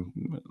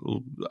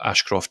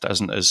Ashcroft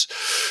isn't as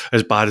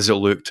bad as it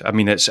looked. I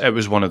mean, it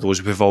was one of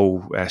those, we've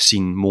all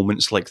seen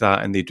moments like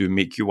that, and they do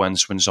make you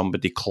wince when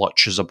somebody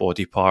clutches a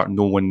body part,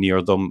 no one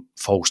near them,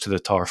 falls to the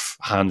turf,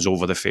 hands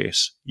over the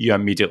face. You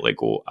immediately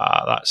go,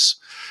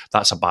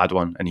 that's a bad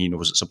one, and he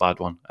knows it's a bad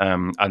one.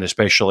 And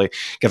especially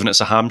given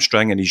it's a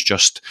hamstring, and he's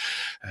just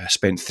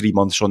spent 3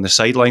 months on the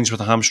sidelines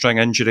with a hamstring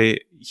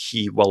injury,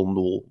 he will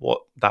know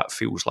what that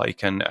feels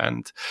like,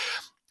 and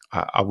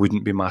I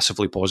wouldn't be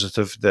massively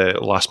positive. The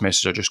last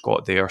message I just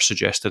got there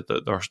suggested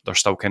that they're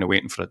still kind of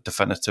waiting for a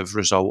definitive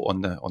result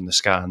on the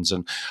scans,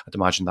 and I'd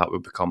imagine that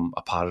would become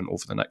apparent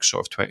over the next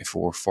sort of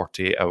 24,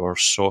 48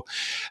 hours. So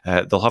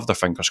they'll have their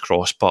fingers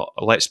crossed. But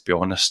let's be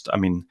honest, I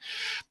mean,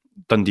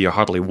 Dundee are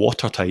hardly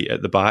watertight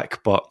at the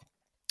back, but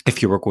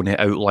if you were going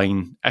to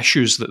outline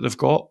issues that they've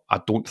got,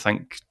 I don't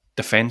think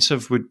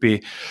defensive would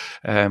be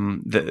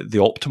the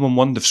optimum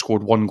one. They've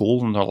scored 1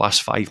 goal in their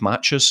last 5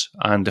 matches,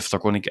 and if they're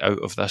going to get out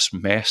of this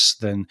mess,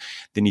 then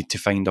they need to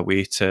find a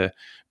way to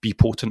be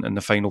potent in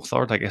the final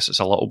third. I guess it's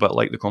a little bit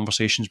like the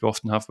conversations we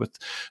often have with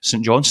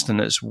St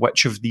Johnstone. It's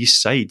which of these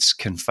sides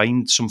can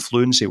find some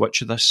fluency,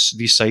 which of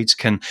these sides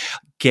can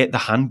get the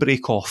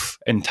handbrake off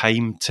in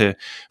time to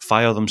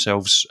fire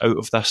themselves out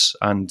of this,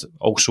 and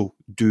also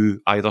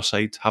do either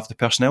side have the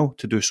personnel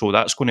to do so.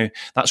 That's going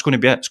to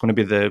be it. It's going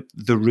to be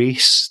the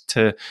race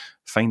to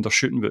find their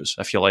shooting boots,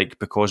 if you like,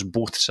 because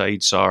both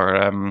sides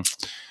are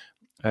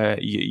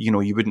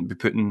you wouldn't be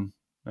putting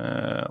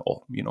a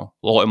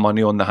lot of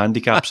money on the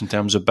handicaps in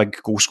terms of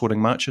big goal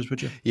scoring matches,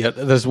 would you? Yeah,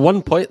 there's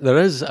one point. There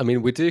is. I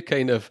mean, we do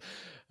kind of,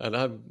 and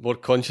I'm more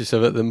conscious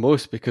of it than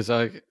most because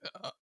I'm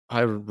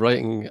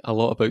writing a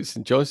lot about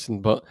St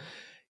Johnstone, but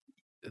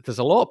there's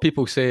a lot of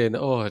people saying,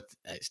 "Oh,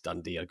 it's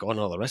Dundee are gone,"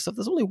 all the rest of it.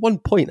 There's only 1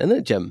 point in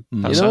it, Jim. Yeah,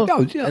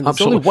 and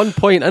there's only 1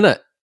 point in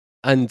it,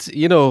 and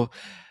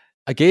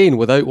again,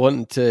 without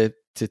wanting to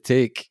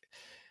take,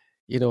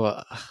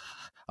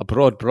 a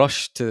broad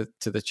brush to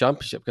the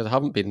Championship, because I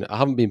haven't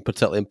been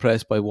particularly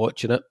impressed by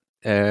watching it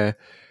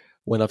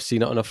when I've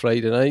seen it on a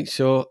Friday night.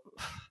 So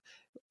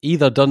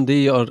either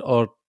Dundee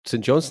or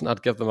St Johnstone,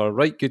 I'd give them a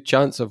right good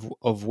chance of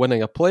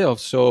winning a playoff.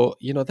 So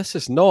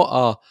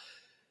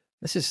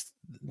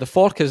the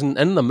fork isn't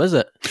in them, is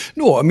it?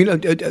 No, I mean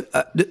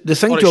the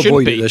thing to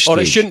avoid at this stage,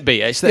 or it shouldn't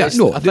be. I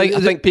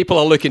think people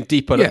are looking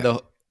deeper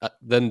at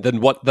than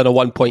a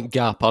 1 point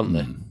gap, aren't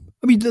they?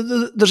 I mean,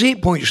 there's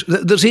 8 points.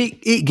 There's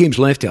eight games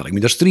left there. I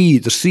mean, there's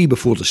three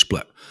before the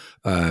split.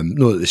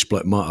 Not that the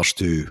split matters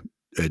to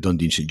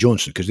Dundee and St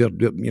Johnstone, because they're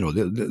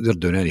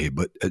doing anyhow,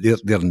 but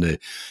they're in the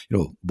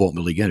bottom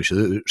of the league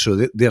anyway, so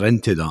they're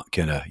into that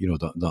kind of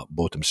that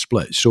bottom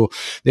split. So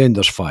then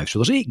there's 5. So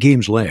there's 8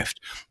 games left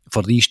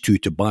for these two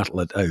to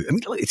battle it out. I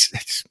mean,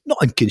 it's not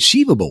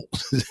inconceivable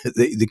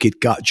that they could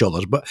catch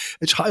others, but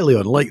it's highly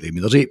unlikely. I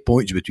mean, there's 8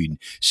 points between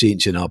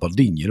Saints and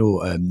Aberdeen,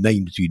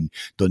 9 between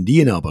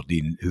Dundee and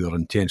Aberdeen, who are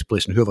in 10th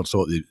place, and whoever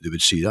thought they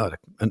would see that.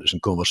 Interesting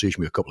conversation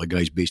with a couple of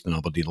guys based in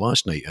Aberdeen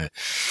last night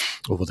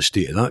over the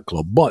state of that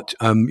club. But,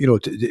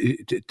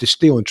 to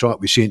stay on track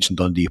with Saints and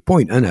Dundee, a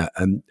point in it,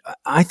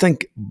 I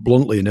think,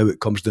 bluntly now, it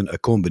comes down to a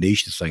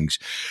combination of things,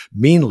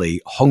 mainly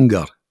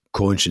hunger,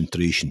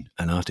 concentration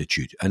and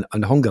attitude.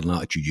 And hunger and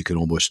attitude, you can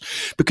almost,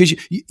 because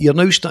you're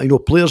now starting,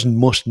 players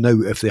must now,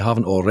 if they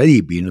haven't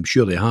already been, I'm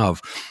sure they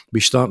have, be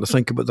starting to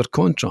think about their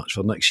contracts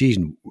for next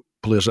season.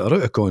 Players that are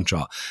out of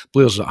contract,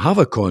 players that have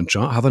a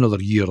contract, have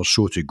another year or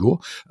so to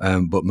go,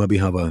 but maybe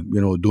have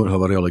don't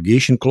have a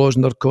relegation clause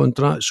in their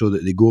contract, so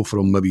that they go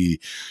from maybe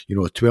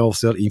 12,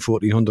 13,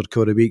 1400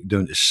 quid a week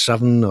down to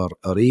 7 or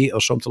 8 or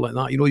something like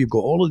that. You've got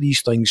all of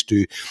these things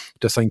to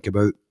think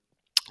about.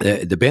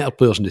 The better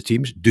players in the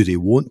teams, do they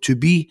want to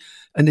be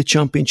in the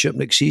Championship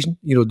next season?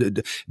 Do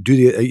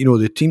they?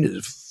 The team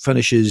that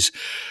finishes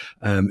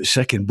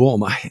second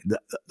bottom,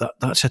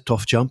 that's a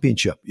tough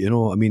Championship.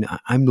 I mean,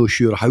 I'm not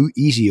sure how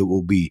easy it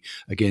will be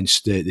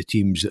against the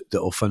teams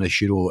that will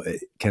finish,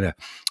 kind of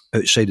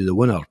outside of the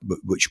winner, but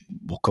which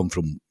will come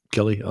from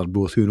Killie or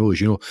both, who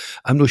knows?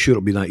 I'm not sure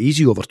it'll be that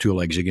easy over 2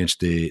 legs against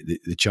the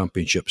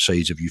Championship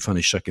sides if you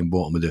finish second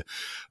bottom of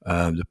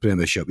the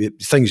Premiership.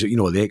 Things that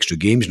the extra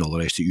games and all the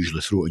rest that usually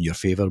throw it in your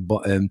favour,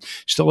 but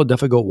still a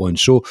difficult one.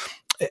 So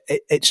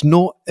it's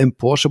not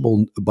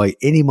impossible by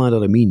any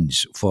manner of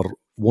means for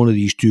one of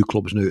these two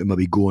clubs now to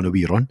maybe go on a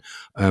wee run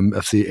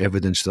if they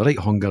evidence the right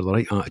hunger, the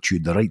right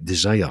attitude, the right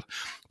desire.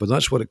 But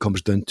that's what it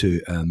comes down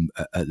to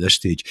at this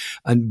stage.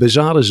 And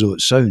bizarre as though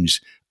it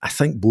sounds, I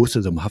think both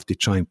of them have to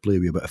try and play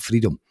with a bit of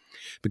freedom,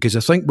 because I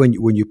think when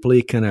you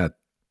play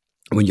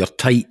when you're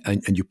tight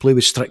and you play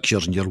with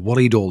strictures and you're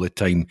worried all the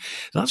time,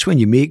 that's when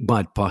you make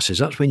bad passes.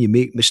 That's when you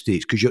make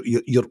mistakes, because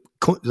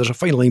there's a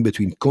fine line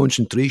between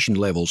concentration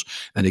levels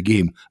in a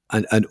game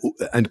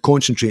and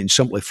concentrating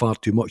simply far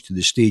too much to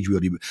the stage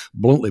where you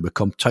bluntly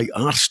become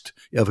tight-arsed,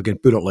 if I can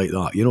put it like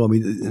that. I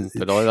mean,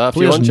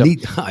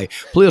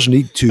 players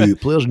need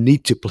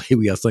to play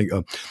with, I think,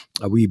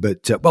 a wee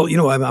bit.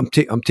 I'm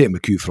taking my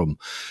cue from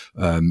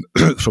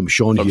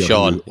Sean here,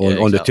 Sean.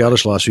 On the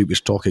terrace last week,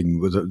 was talking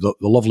with the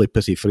lovely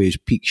pithy phrase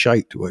 "peak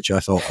shite," which I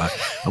thought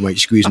I might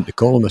squeeze into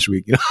column this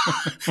week.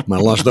 My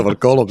last ever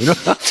column.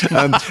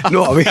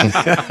 No, I mean.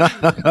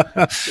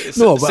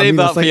 Save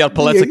that for your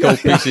political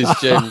pieces,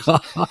 James.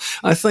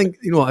 I think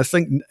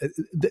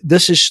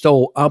this is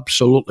still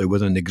absolutely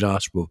within the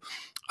grasp of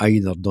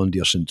either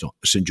Dundee or St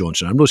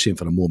Johnstone. I'm not saying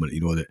for a moment,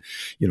 that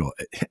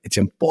it's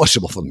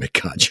impossible for them to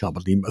catch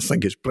Aberdeen, but I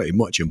think it's pretty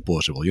much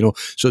impossible,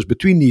 So it's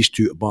between these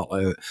two to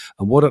battle out,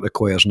 and what it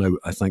requires now,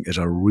 I think, is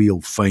a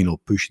real final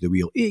push of the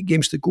wheel. 8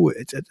 games to go.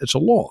 It's a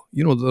lot.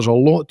 There's a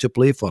lot to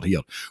play for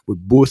here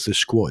with both the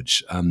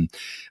squads.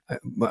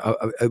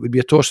 It would be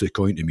a toss of the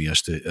coin to me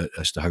as to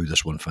how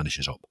this one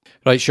finishes up.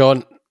 Right,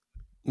 Sean.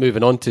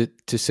 Moving on to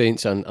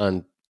Saints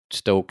and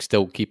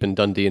still keeping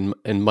Dundee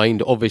in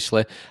mind.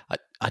 Obviously,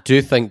 I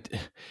do think,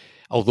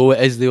 although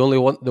it is the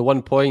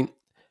 1 point,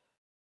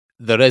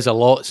 there is a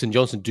lot. St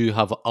Johnstone do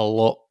have a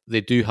lot.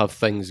 They do have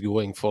things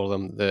going for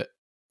them that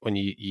when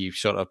you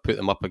sort of put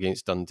them up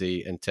against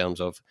Dundee, in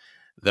terms of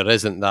there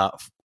isn't that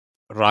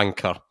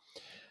rancour,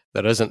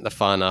 there isn't the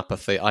fan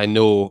apathy. I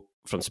know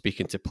from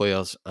speaking to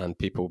players and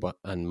people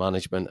and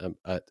management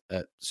at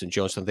St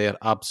Johnstone, they're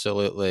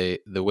absolutely,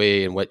 the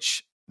way in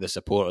which the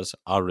supporters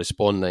are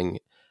responding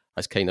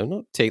has kind of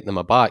not taken them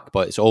aback,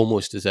 but it's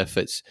almost as if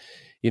it's,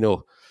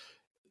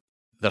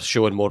 they're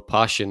showing more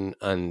passion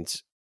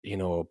and,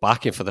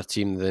 backing for their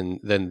team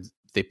than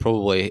they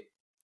probably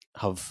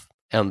have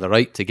earned the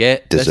right to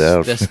get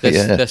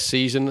this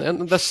season.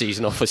 And this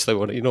season, obviously,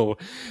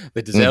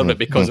 they deserve it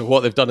because of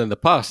what they've done in the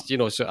past,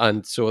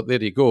 so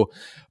there you go.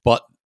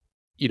 But,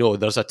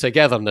 there's a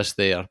togetherness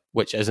there,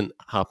 which isn't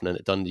happening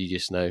at Dundee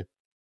just now.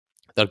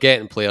 They're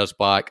getting players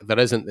back. There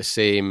isn't the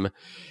same,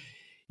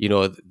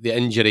 the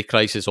injury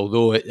crisis,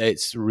 although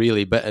it's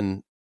really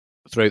bitten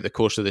throughout the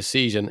course of the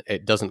season,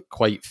 it doesn't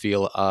quite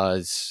feel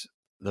as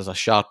there's a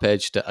sharp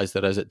edge to it as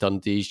there is at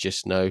Dundee's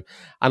just now.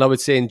 And I would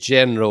say in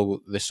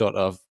general, the sort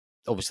of,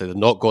 obviously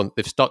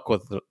they've stuck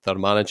with their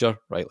manager,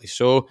 rightly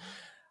so.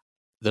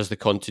 There's the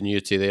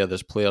continuity there.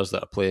 There's players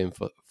that are playing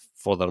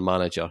for their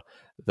manager.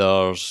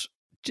 There's,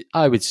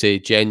 I would say,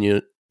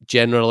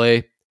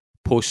 generally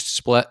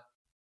post-split,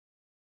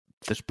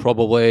 there's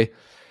probably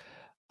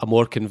a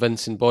more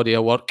convincing body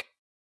of work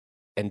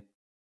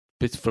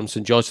from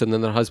St Johnstone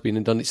than there has been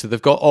in Dundee. So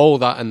they've got all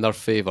that in their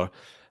favour,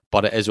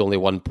 but it is only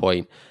 1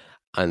 point.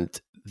 And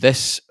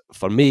this,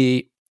 for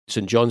me,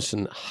 St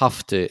Johnstone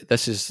have to.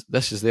 This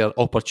is their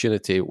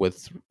opportunity. We're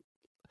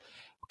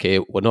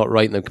not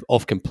writing them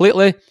off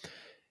completely,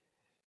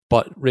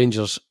 but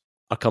Rangers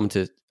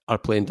are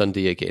playing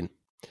Dundee again.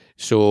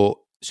 So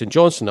St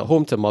Johnstone at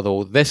home to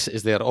Motherwell, this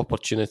is their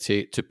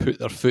opportunity to put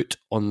their foot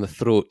on the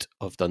throat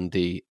of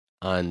Dundee.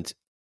 And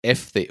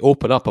if they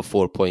open up a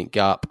 4-point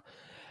gap,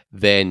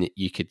 then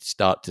you could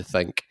start to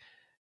think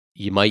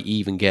you might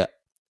even get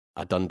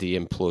a Dundee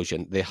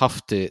implosion. They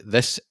have to.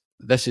 This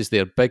is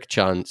their big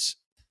chance,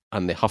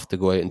 and they have to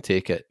go out and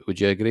take it. Would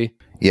you agree?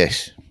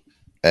 Yes.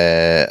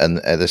 And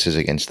this is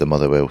against the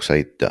Motherwell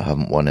side that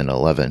haven't won in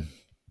 11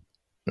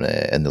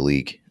 in the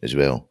league as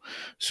well.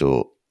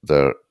 So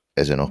there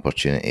is an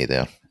opportunity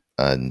there,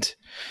 and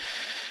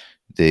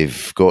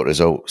they've got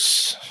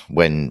results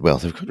they've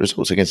got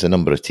results against a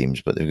number of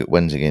teams, but they've got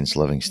wins against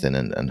Livingston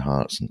and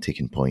Hearts and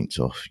taking points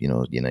off,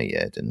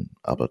 United and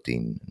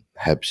Aberdeen,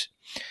 Hibs.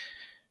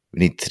 We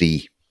need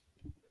 3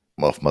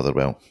 off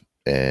Motherwell.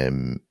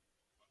 And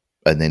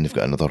then they've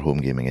got another home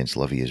game against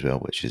Livy as well,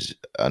 which is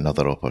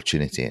another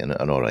opportunity. And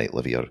all right,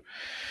 Livy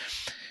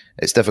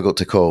it's difficult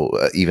to call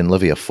even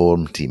Livy a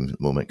form team at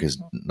the moment,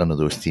 because none of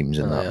those teams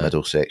in that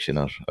middle section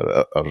are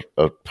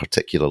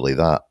particularly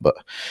that. But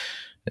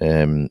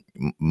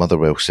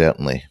Motherwell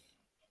certainly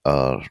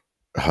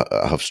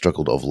have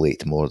struggled of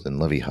late more than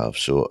Livy have.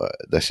 So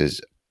this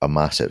is a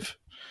massive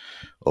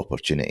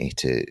opportunity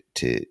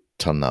to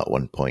turn that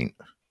 1 point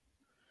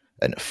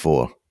into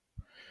 4.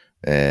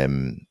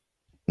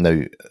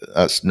 Now,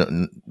 that's not,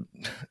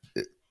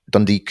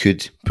 Dundee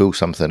could pull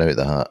something out of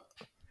the hat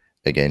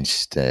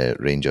against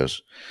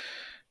Rangers.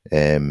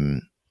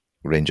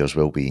 Rangers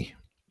will be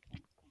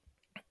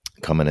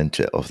coming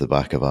into it off the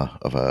back of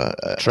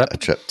a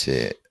trip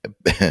to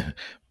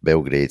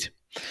Belgrade.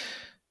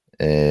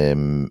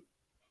 So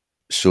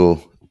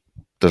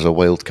there's a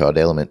wild card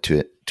element to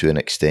it to an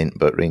extent,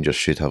 but Rangers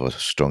should have a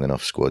strong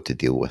enough squad to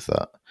deal with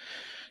that,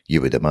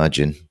 you would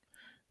imagine.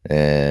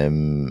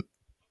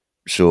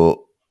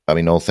 So, I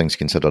mean, all things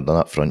considered on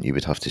that front, you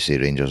would have to say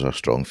Rangers are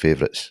strong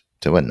favourites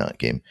to win that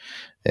game.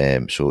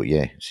 So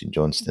yeah, St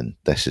Johnstone,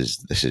 this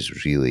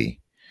is really,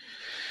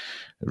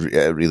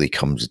 it really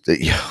comes.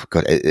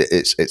 God,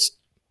 it's.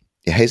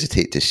 You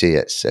hesitate to say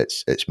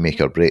it's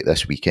make or break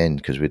this weekend,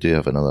 because we do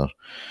have another.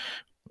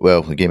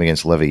 Well, the game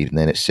against Livy, and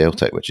then it's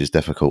Celtic, which is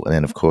difficult, and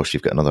then of course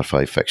you've got another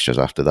 5 fixtures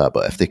after that.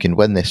 But if they can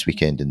win this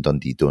weekend and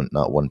Dundee don't,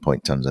 that 1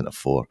 point turns into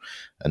 4,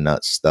 and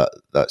that's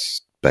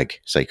big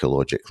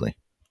psychologically,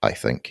 I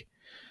think.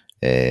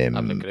 I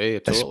agree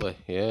totally.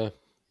 Yeah,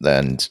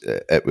 and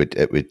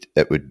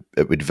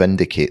it would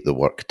vindicate the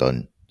work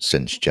done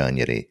since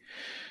January.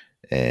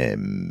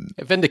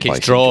 It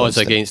vindicates draws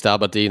against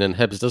Aberdeen and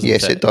Hibs, doesn't it?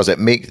 Yes, it does.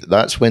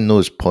 That's when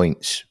those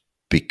points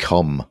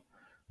become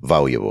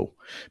valuable,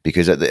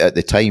 because at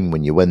the time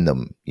when you win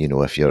them,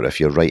 if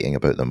you're writing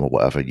about them or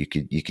whatever, you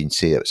can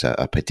say it's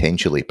a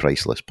potentially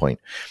priceless point.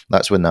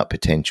 That's when that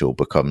potential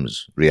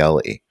becomes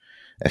reality.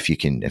 If you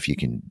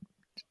can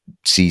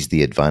seize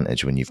the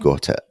advantage when you've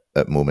got it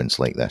at moments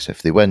like this.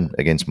 If they win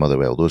against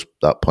Motherwell,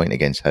 that point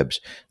against Hibs,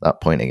 that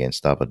point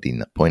against Aberdeen,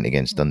 that point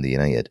against Dundee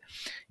United,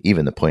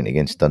 even the point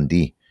against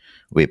Dundee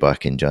way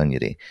back in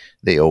January,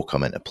 they all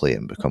come into play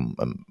and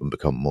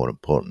become more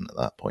important at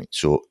that point.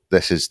 So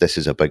this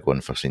is a big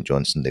one for St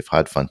Johnstone. They've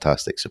had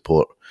fantastic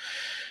support,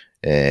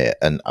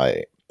 and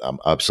I'm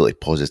absolutely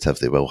positive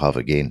they will have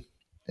again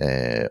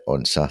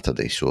on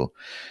Saturday. So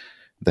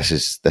this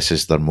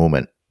is their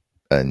moment,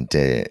 and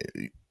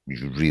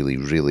you really,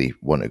 really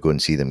want to go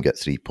and see them get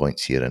 3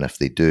 points here. And if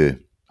they do,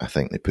 I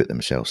think they put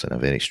themselves in a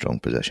very strong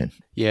position.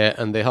 Yeah,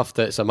 and they have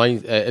to. It is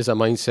a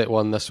mindset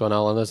one. This one,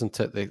 Alan, isn't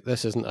it?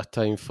 This isn't a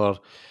time for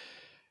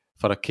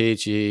a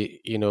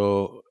cagey.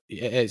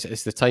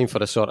 It's the time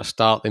for a sort of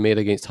start they made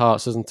against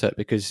Hearts, isn't it?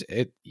 Because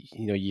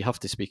you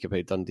have to speak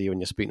about Dundee when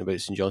you're speaking about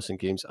St Johnstone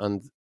games,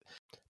 and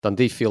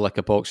Dundee feel like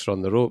a boxer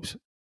on the ropes,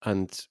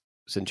 and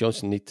St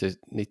Johnstone need to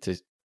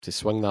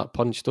swing that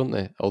punch, don't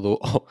they?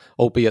 Although,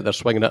 albeit they're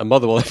swinging it at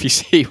Motherwell, if you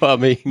see what I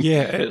mean.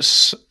 Yeah,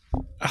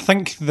 I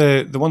think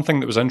the one thing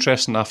that was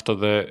interesting after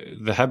the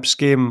Hibs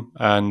game,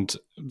 and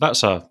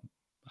that's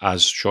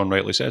as Sean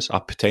rightly says,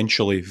 a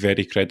potentially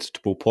very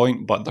creditable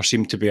point, but there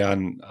seemed to be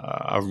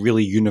a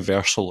really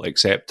universal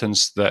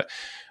acceptance that,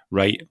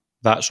 right,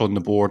 that's on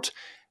the board.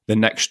 The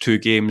next two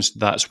games,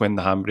 that's when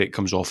the handbrake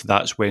comes off.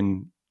 That's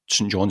when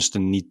St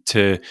Johnstone need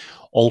to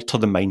alter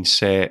the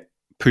mindset,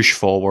 push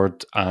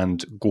forward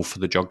and go for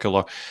the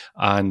jugular.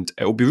 And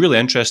it'll be really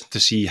interesting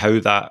to see how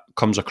that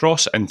comes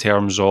across in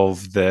terms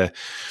of the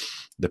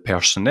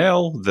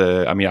personnel.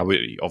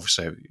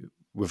 Obviously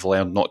we've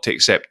learned not to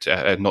expect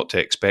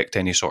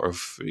any sort of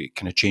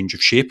kind of change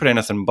of shape or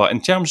anything. But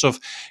in terms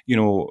of,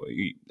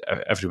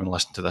 everyone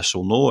listening to this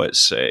will know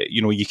it's,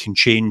 you can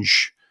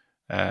change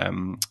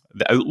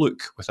the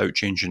outlook without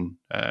changing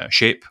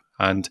shape.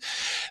 And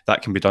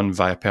that can be done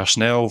via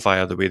personnel,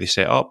 via the way they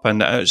set up.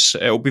 And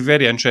it'll be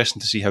very interesting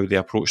to see how they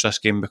approach this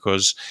game,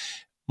 because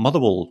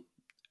Motherwell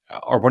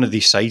are one of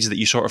these sides that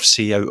you sort of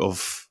see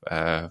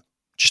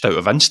just out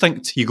of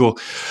instinct. You go,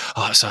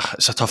 it's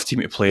a tough team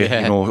to play.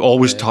 Yeah.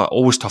 Always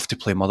tough to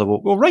play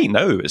Motherwell. Well, right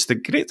now it's the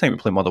great time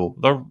to play Motherwell.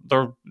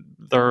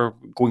 They're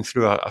going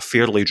through a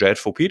fairly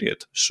dreadful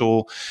period.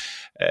 So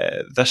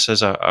this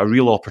is a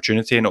real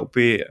opportunity, and it'll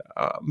be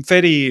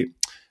very,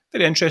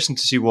 very interesting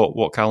to see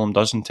what Callum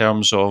does in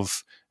terms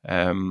of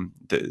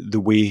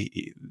the way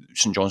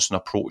St Johnstone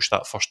approached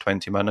that first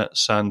 20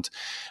 minutes. And,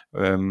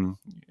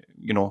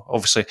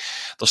 obviously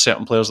there's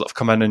certain players that have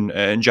come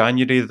in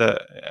January,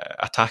 that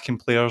attacking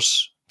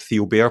players.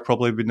 Theo Bair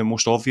probably been the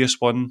most obvious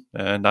one.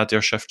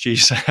 Nadir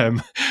Shifji's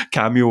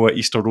cameo at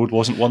Easter Road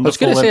wasn't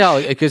wonderful. I was going to say,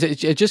 Alec, because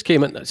it just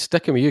came in,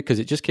 sticking with you, because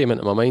it just came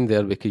into my mind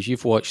there, because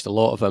you've watched a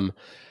lot of him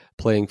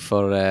playing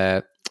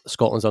for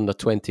Scotland's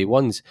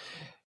under-21s.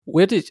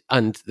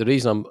 And the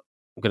reason I'm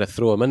going to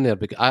throw him in there,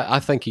 because I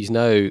think he's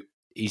now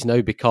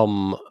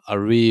become a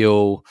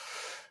real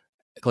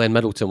Glenn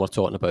Middleton we're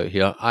talking about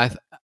here.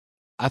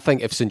 I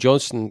think if St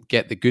Johnstone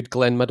get the good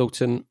Glenn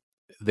Middleton,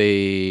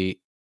 they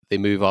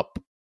move up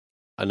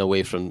and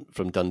away from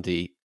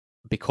Dundee,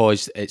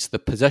 because it's the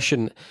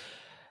position.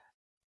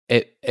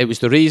 It was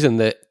the reason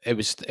that it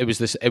was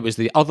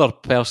the other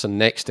person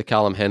next to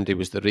Callum Hendry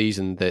was the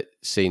reason that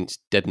Saints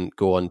didn't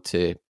go on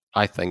to,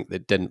 I think, they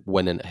didn't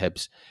win in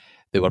Hibs.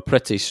 They were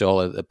pretty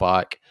solid at the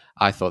back.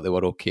 I thought they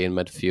were okay in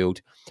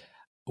midfield.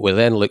 We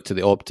then looked at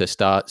the Opta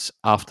stats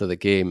after the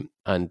game,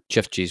 and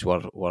Chifchies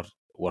were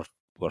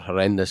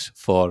horrendous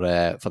for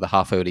the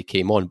half hour he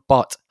came on.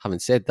 But having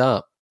said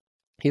that,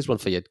 here's one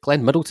for you.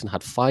 Glenn Middleton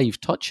had 5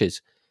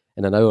 touches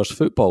in an hour's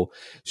football.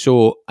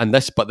 So,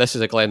 but this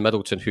is a Glenn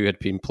Middleton who had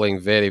been playing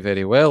very,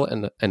 very well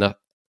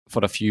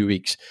for a few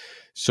weeks.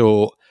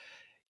 So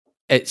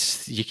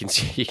you can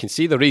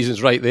see the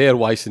reasons right there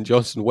why St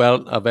Johnstone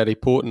weren't a very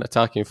potent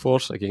attacking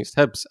force against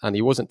Hibs, and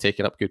he wasn't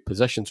taking up good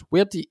positions.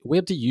 Where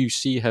do you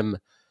see him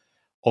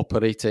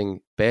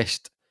operating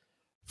best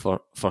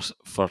for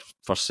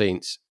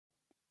Saints?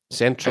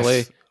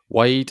 Centrally,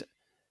 wide,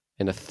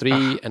 in a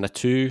 3, in a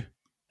 2,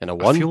 in a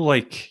 1?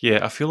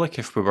 I feel like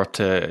if we were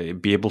to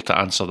be able to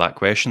answer that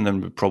question, then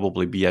we'd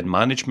probably be in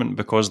management,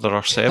 because there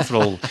are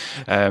several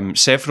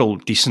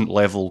decent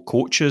level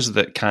coaches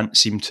that can't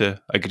seem to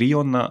agree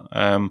on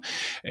that.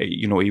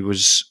 He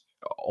was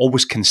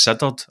always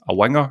considered a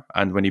winger,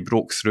 and when he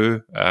broke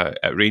through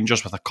at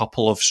Rangers with a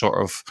couple of sort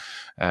of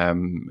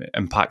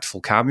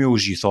impactful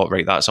cameos, you thought,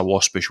 right, that's a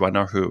waspish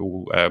winner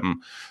who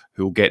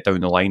will get down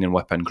the line and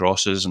whip in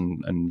crosses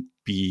and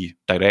be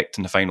direct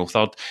in the final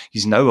third.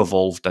 He's now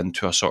evolved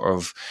into a sort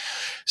of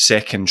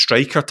second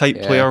striker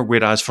type player,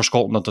 whereas for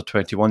Scotland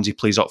under-21s, he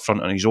plays up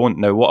front on his own.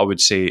 Now, what I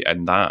would say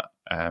in that,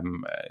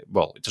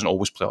 it doesn't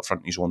always play up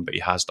front on his own, but he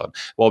has done.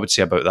 What I would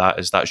say about that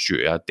is that's due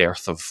to a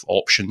dearth of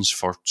options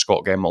for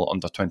Scott Gemmell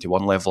under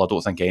 21 level. I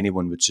don't think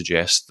anyone would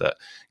suggest that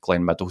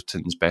Glenn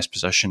Middleton's best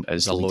position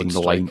is leading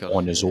the line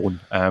on his own.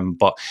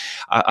 But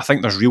I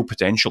think there's real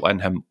potential in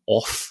him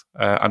off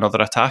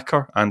another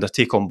attacker, and I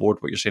take on board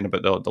what you're saying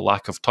about the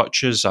lack of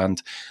touches,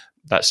 and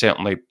that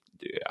certainly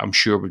I'm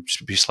sure would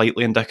be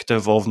slightly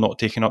indicative of not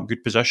taking up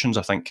good positions.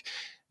 I think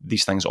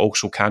these things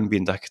also can be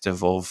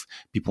indicative of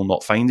people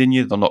not finding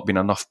you. There not being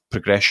enough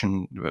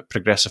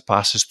progressive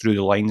passes through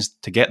the lines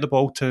to get the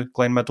ball to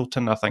Glenn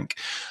Middleton. I think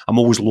I'm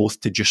always loath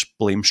to just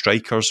blame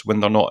strikers when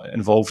they're not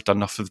involved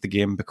enough of the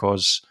game,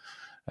 because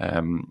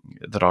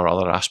there are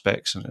other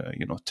aspects,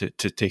 to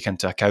take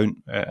into account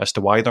as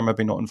to why they're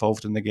maybe not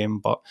involved in the game.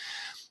 But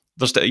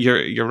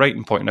you're right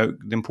in pointing out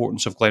the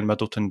importance of Glenn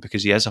Middleton,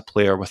 because he is a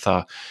player with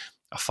a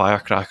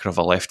firecracker of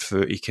a left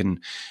foot. He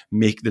can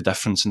make the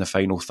difference in the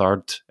final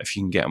third if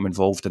you can get him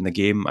involved in the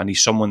game. And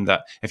he's someone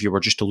that, if you were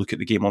just to look at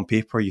the game on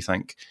paper, you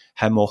think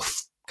him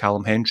off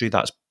Callum Hendry,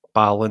 that's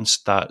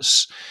balanced.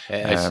 That's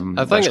I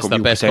think it's the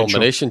best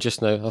combination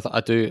just now. I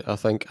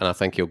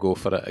think he'll go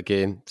for it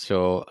again.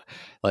 So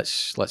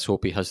let's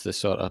hope he has the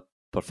sort of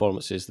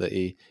performances that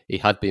he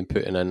had been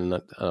putting in,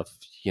 and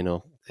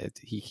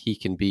he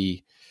can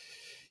be,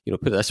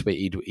 put it this way,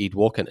 he'd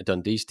walk into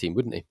Dundee's team,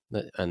 wouldn't he?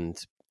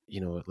 And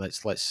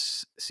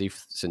let's see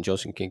if St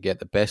Johnstone can get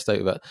the best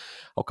out of it.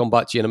 I'll come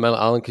back to you in a minute,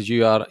 Alan, because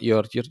you're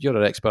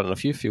an expert in a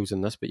few fields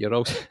in this, but you're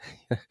also,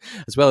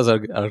 as well as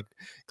our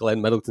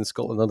Glenn Middleton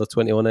Scotland under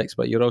 21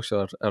 expert, you're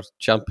also our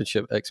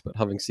championship expert,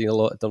 having seen a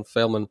lot of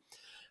Dunfermline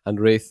and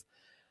Raith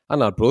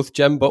and Arbroath,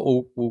 Jim. But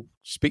we'll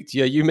speak to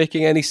you. Are you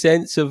making any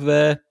sense of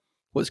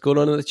what's going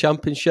on in the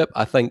championship?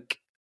 I think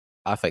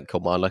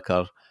Kilmarnock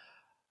are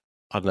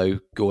now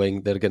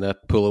going. They're going to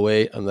pull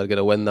away and they're going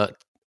to win that.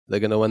 They're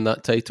going to win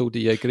that title. Do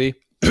you agree?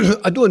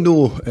 I don't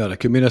know,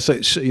 Eric. I mean, I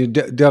think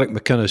Derek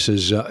McInnes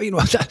is.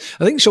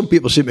 I think some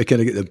people seem to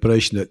kind of get the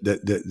impression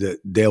that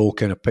Dell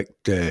kind of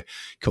picked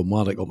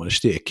Kilmarnock up in a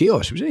state of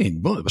chaos.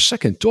 It was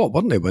second top,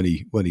 wasn't it, when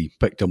he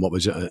picked him up,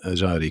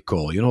 as I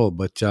recall.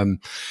 But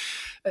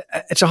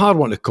it's a hard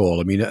one to call.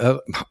 I mean,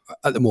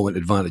 at the moment,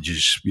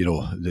 advantages,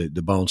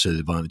 the balance of the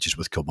advantages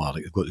with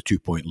Kilmarnock. They've got the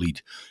 2-point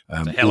lead.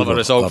 It's a hell of a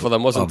result for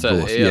them, wasn't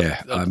it?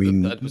 Yeah, I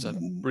mean, it was a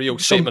real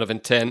statement of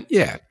intent.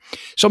 Yeah.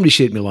 Somebody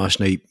said to me last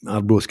night,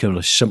 Arbroath kind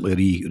of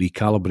simply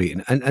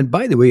recalibrating. And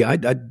by the way, I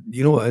don't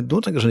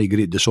think there's any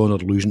great dishonour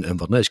losing to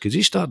Inverness, because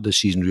he started this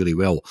season really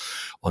well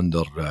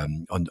under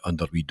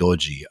wee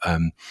Dodgy.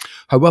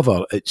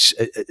 However, it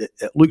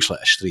looks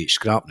like a straight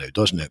scrap now,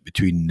 doesn't it,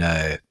 between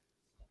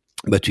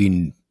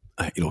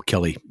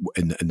Kelly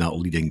in that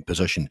leading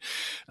position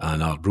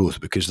and Arbroath,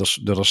 because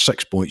there are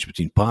 6 points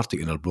between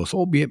Partick and Arbroath,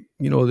 albeit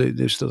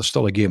there's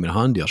still a game in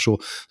hand here, so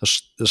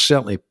there's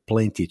certainly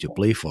plenty to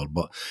play for.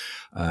 But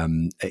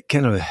it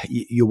kind of,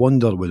 you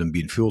wonder, with them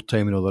being full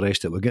time and all the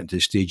rest of it, we're getting to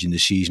the stage in the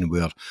season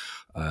where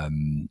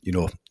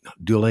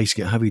do legs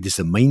get heavy? Does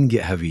the mind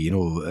get heavy?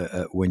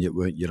 When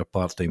you're a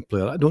part-time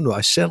player, I don't know.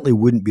 I certainly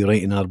wouldn't be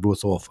writing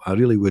Arbroath off. I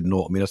really would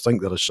not. I mean, I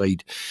think they're a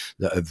side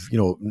that have,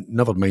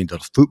 never mind their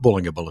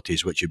footballing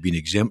abilities, which have been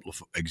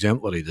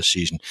exemplary this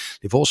season.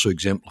 They've also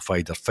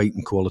exemplified their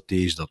fighting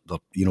qualities, their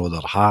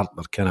heart,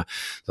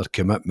 their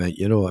commitment.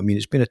 I mean,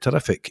 it's been a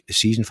terrific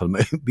season for them.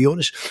 To be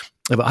honest,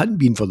 if it hadn't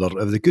been for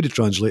if they could have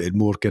translated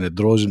more kind of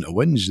draws into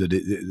wins,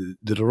 they'd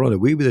have run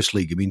away with this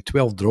league. I mean,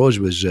 12 draws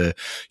was,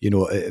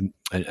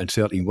 and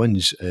 13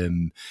 wins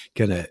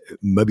kind of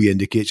maybe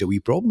indicates a wee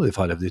problem they've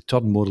had. If they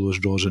turn more of those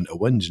draws into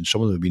wins, and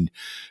some of them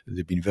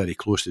they've been very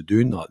close to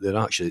doing that,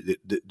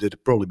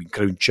 they'd probably been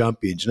crowned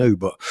champions now.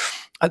 But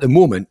at the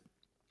moment,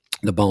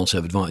 the balance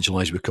of advantage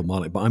lies with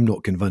Kilmarnock, but I'm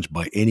not convinced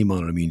by any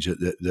manner of means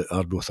that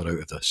Arbroath are out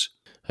of this.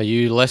 Are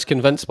you less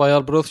convinced by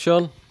Arbroath,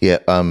 Sean? Yeah,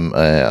 I'm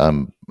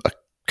a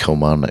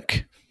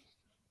Kilmarnock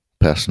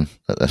person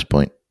at this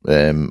point.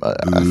 I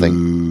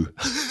think.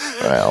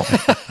 Well,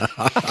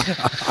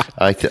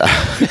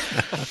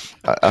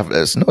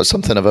 it's not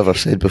something I've ever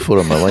said before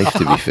in my life,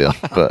 to be fair,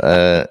 but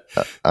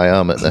I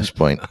am at this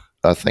point.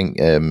 I think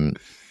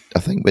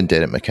when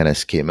Derek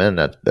McInnes came in,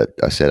 I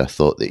said I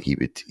thought that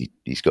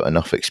he's got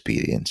enough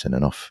experience and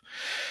enough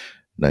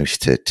nous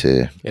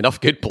to enough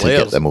good players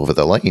to get them over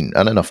the line,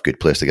 and enough good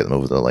players to get them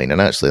over the line.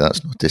 And actually,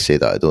 that's not to say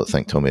that I don't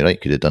think Tommy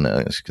Wright could have done it.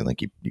 I think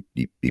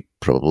he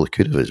probably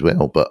could have as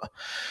well, but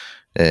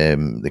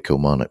the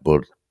Kilmarnock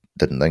board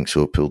didn't think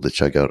so, pulled the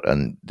trigger,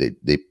 and they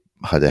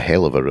had a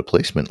hell of a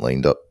replacement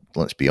lined up,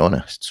 let's be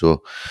honest.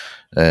 So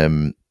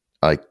it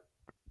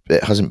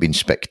hasn't been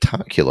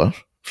spectacular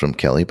from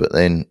Kelly, but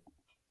then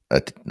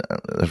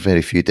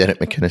very few Derek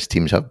McInnes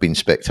teams have been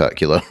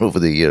spectacular over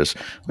the years,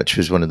 which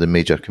was one of the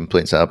major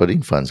complaints that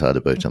Aberdeen fans had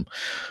about him.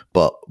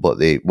 But what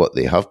they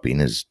have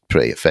been is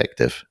pretty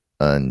effective,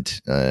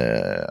 and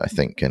I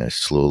think kind of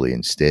slowly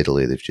and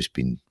steadily they've just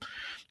been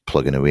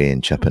plugging away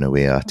and chipping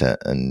away at it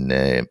and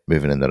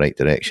moving in the right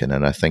direction.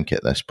 And I think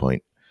at this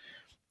point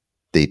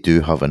they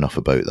do have enough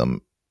about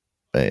them,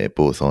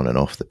 both on and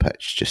off the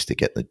pitch, just to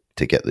get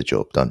the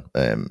job done.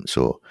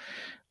 So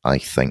I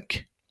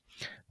think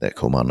that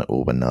Kilmarnock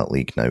will win that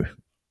league now,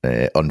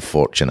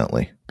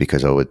 unfortunately,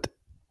 because I would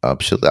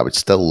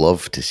still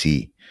love to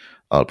see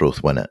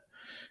Arbroath win it.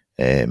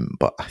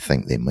 But I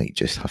think they might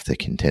just have to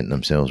content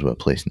themselves with a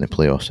place in the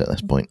playoffs at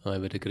this point. I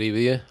would agree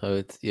with you.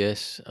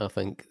 Yes. I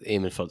think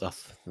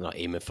not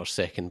aiming for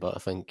second, but I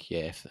think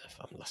if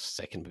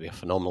second would be a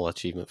phenomenal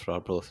achievement for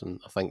Arbroath, and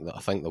I think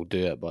they'll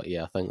do it. But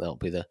yeah, I think that'll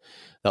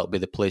be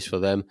the place for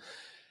them.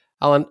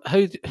 Alan,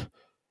 how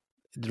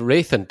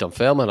Raith and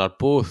Dunfermline are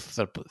both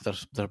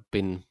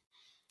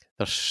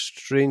they're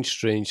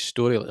strange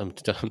story. I'm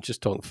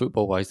just talking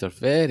football wise. They're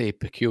very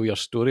peculiar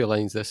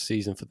storylines this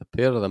season for the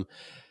pair of them.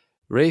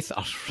 Raith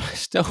are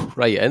still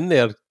right in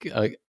there.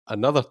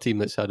 Another team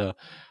that's had a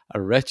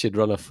wretched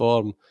run of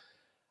form,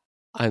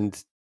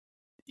 and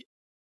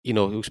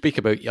we'll speak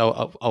about.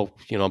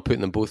 I'm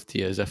putting them both to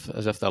you as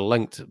if they're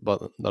linked,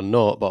 but they're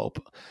not. But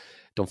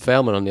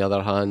Dunfermline, on the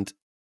other hand,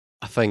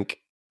 I think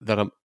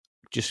they're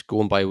just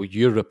going by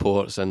your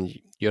reports and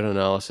your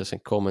analysis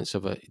and comments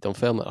of it.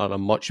 Dunfermline are a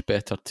much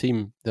better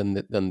team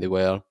than they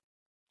were,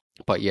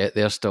 but yet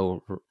they're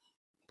still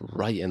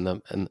right in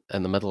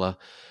the middle of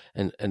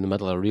in the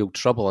middle of real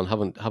trouble and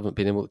haven't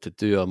been able to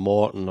do a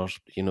Morton or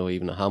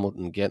even a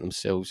Hamilton get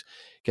themselves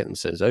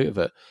out of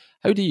it.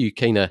 How do you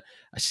kind of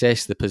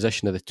assess the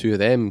position of the two of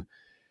them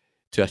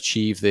to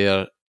achieve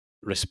their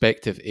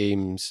respective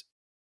aims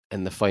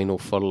in the final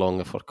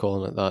furlong, if we're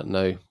calling it that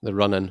now, the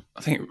run-in?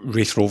 I think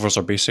Raith Rovers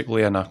are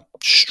basically in a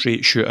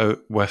straight shootout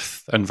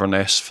with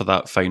Inverness for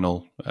that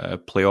final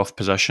playoff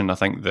position. I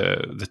think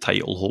the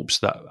title hopes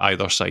that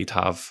either side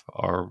have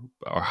or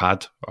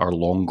had are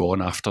long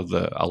gone after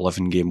the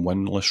 11-game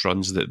winless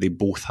runs that they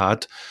both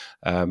had.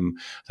 I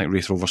think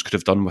Raith Rovers could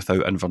have done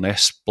without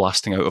Inverness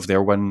blasting out of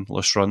their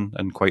winless run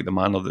in quite the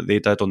manner that they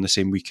did on the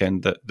same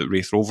weekend that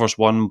Raith Rovers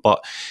won.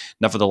 But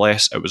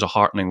nevertheless, it was a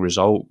heartening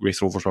result.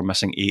 Raith Rovers were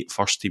missing 8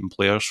 first-team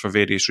players for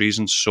various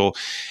reasons. So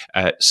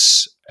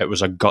it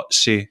was a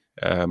gutsy,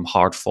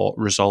 hard-fought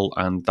result,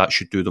 and that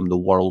should do them the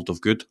world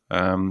of good.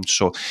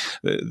 So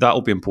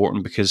that'll be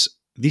important because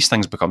these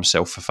things become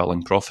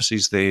self-fulfilling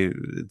prophecies.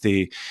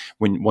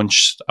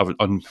 Once a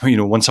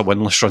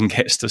winless run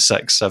gets to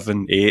 6,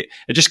 7, 8,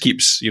 it just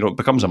keeps, it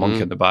becomes a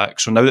monkey in the back.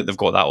 So now that they've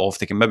got that off,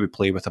 they can maybe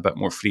play with a bit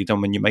more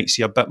freedom, and you might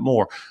see a bit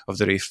more of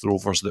the Raith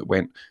Rovers that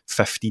went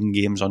 15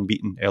 games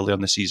unbeaten earlier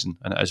in the season.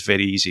 And it is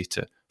very easy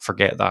to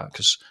forget that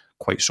because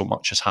quite so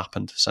much has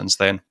happened since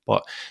then.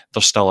 But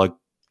there's still a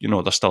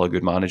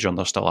good manager and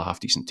there's still a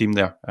half-decent team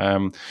there.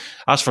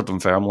 As for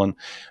Dunfermline,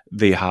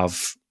 they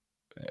have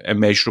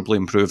immeasurably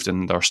improved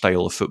in their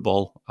style of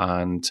football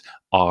and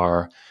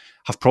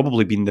have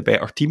probably been the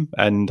better team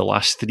in the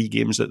last 3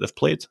 games that they've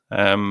played,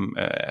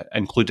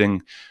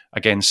 including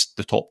against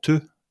the top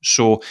 2.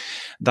 So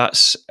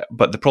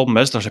but the problem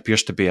is there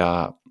appears to be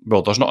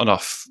there's not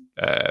enough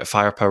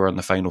firepower in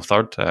the final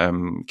third.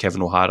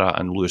 Kevin O'Hara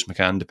and Lewis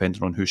McCann,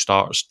 depending on who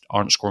starts,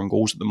 aren't scoring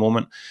goals at the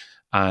moment.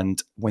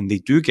 And when they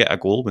do get a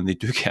goal, when they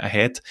do get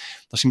ahead,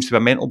 there seems to be a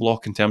mental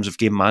block in terms of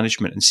game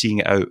management and seeing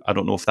it out. I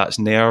don't know if that's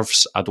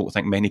nerves. I don't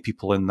think many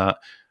people in that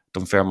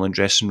Dunfermline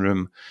dressing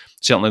room,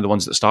 certainly the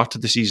ones that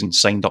started the season,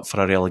 signed up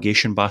for a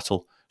relegation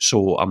battle.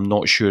 So I'm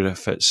not sure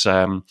if it's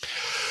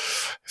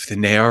if the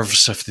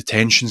nerves, if the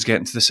tensions get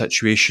into the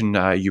situation,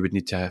 you would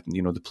need to,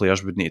 the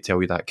players would need to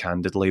tell you that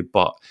candidly.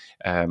 But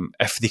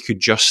if they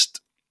could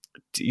just,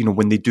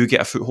 when they do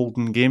get a foothold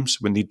in games,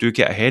 when they do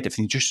get ahead, if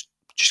they just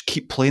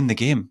keep playing the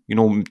game,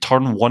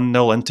 turn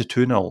 1-0 into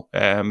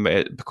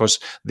 2-0, because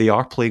they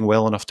are playing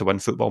well enough to win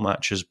football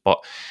matches. But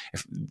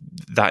if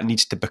that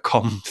needs to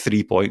become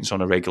 3 points on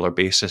a regular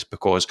basis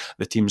because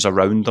the teams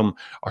around them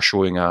are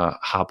showing a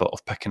habit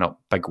of picking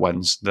up big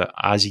wins that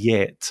as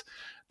yet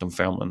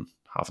Dunfermline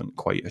haven't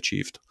quite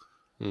achieved.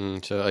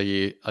 So are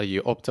you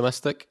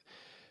optimistic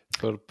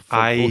for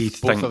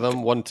both of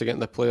them? One to get in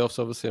the playoffs,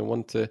 obviously, and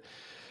one to...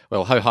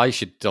 Well, how high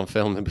should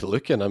Dunfermline be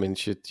looking? I mean,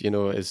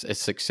 is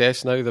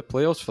success now the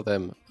playoffs for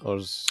them,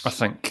 or I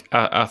think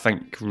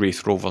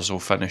Raith Rovers will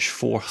finish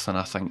 4th, and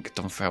I think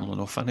Dunfermline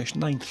will finish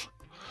 9th.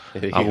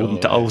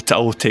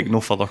 I'll take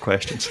no further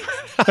questions.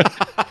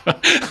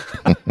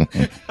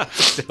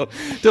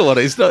 Don't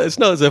worry, it's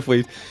not as if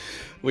we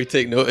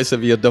take notice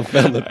of your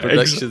Dunfermline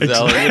predictions,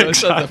 Alan.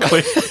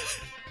 Exactly.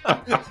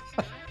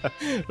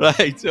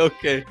 Right,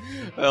 okay.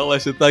 Well,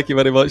 listen, thank you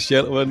very much,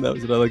 gentlemen. That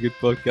was another good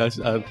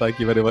podcast, and thank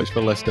you very much for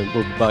listening.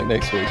 We'll be back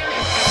next week.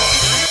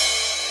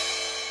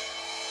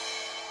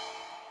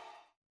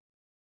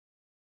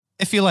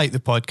 If you like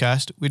the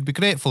podcast, we'd be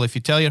grateful if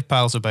you tell your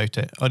pals about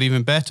it, or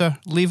even better,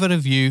 leave a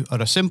review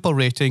or a simple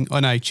rating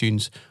on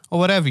iTunes or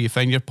wherever you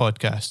find your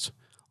podcasts.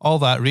 All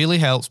that really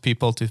helps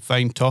people to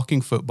find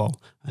Talking Football,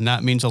 and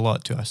that means a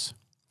lot to us.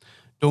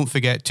 Don't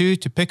forget to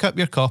pick up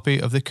your copy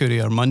of The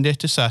Courier Monday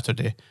to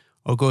Saturday,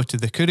 or go to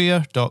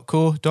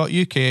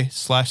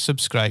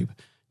thecourier.co.uk/subscribe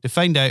to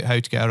find out how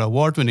to get our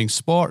award-winning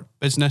sport,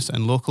 business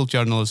and local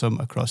journalism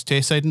across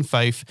Tayside and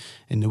Fife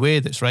in the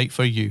way that's right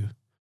for you.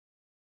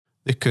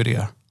 The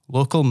Courier.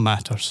 Local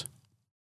matters.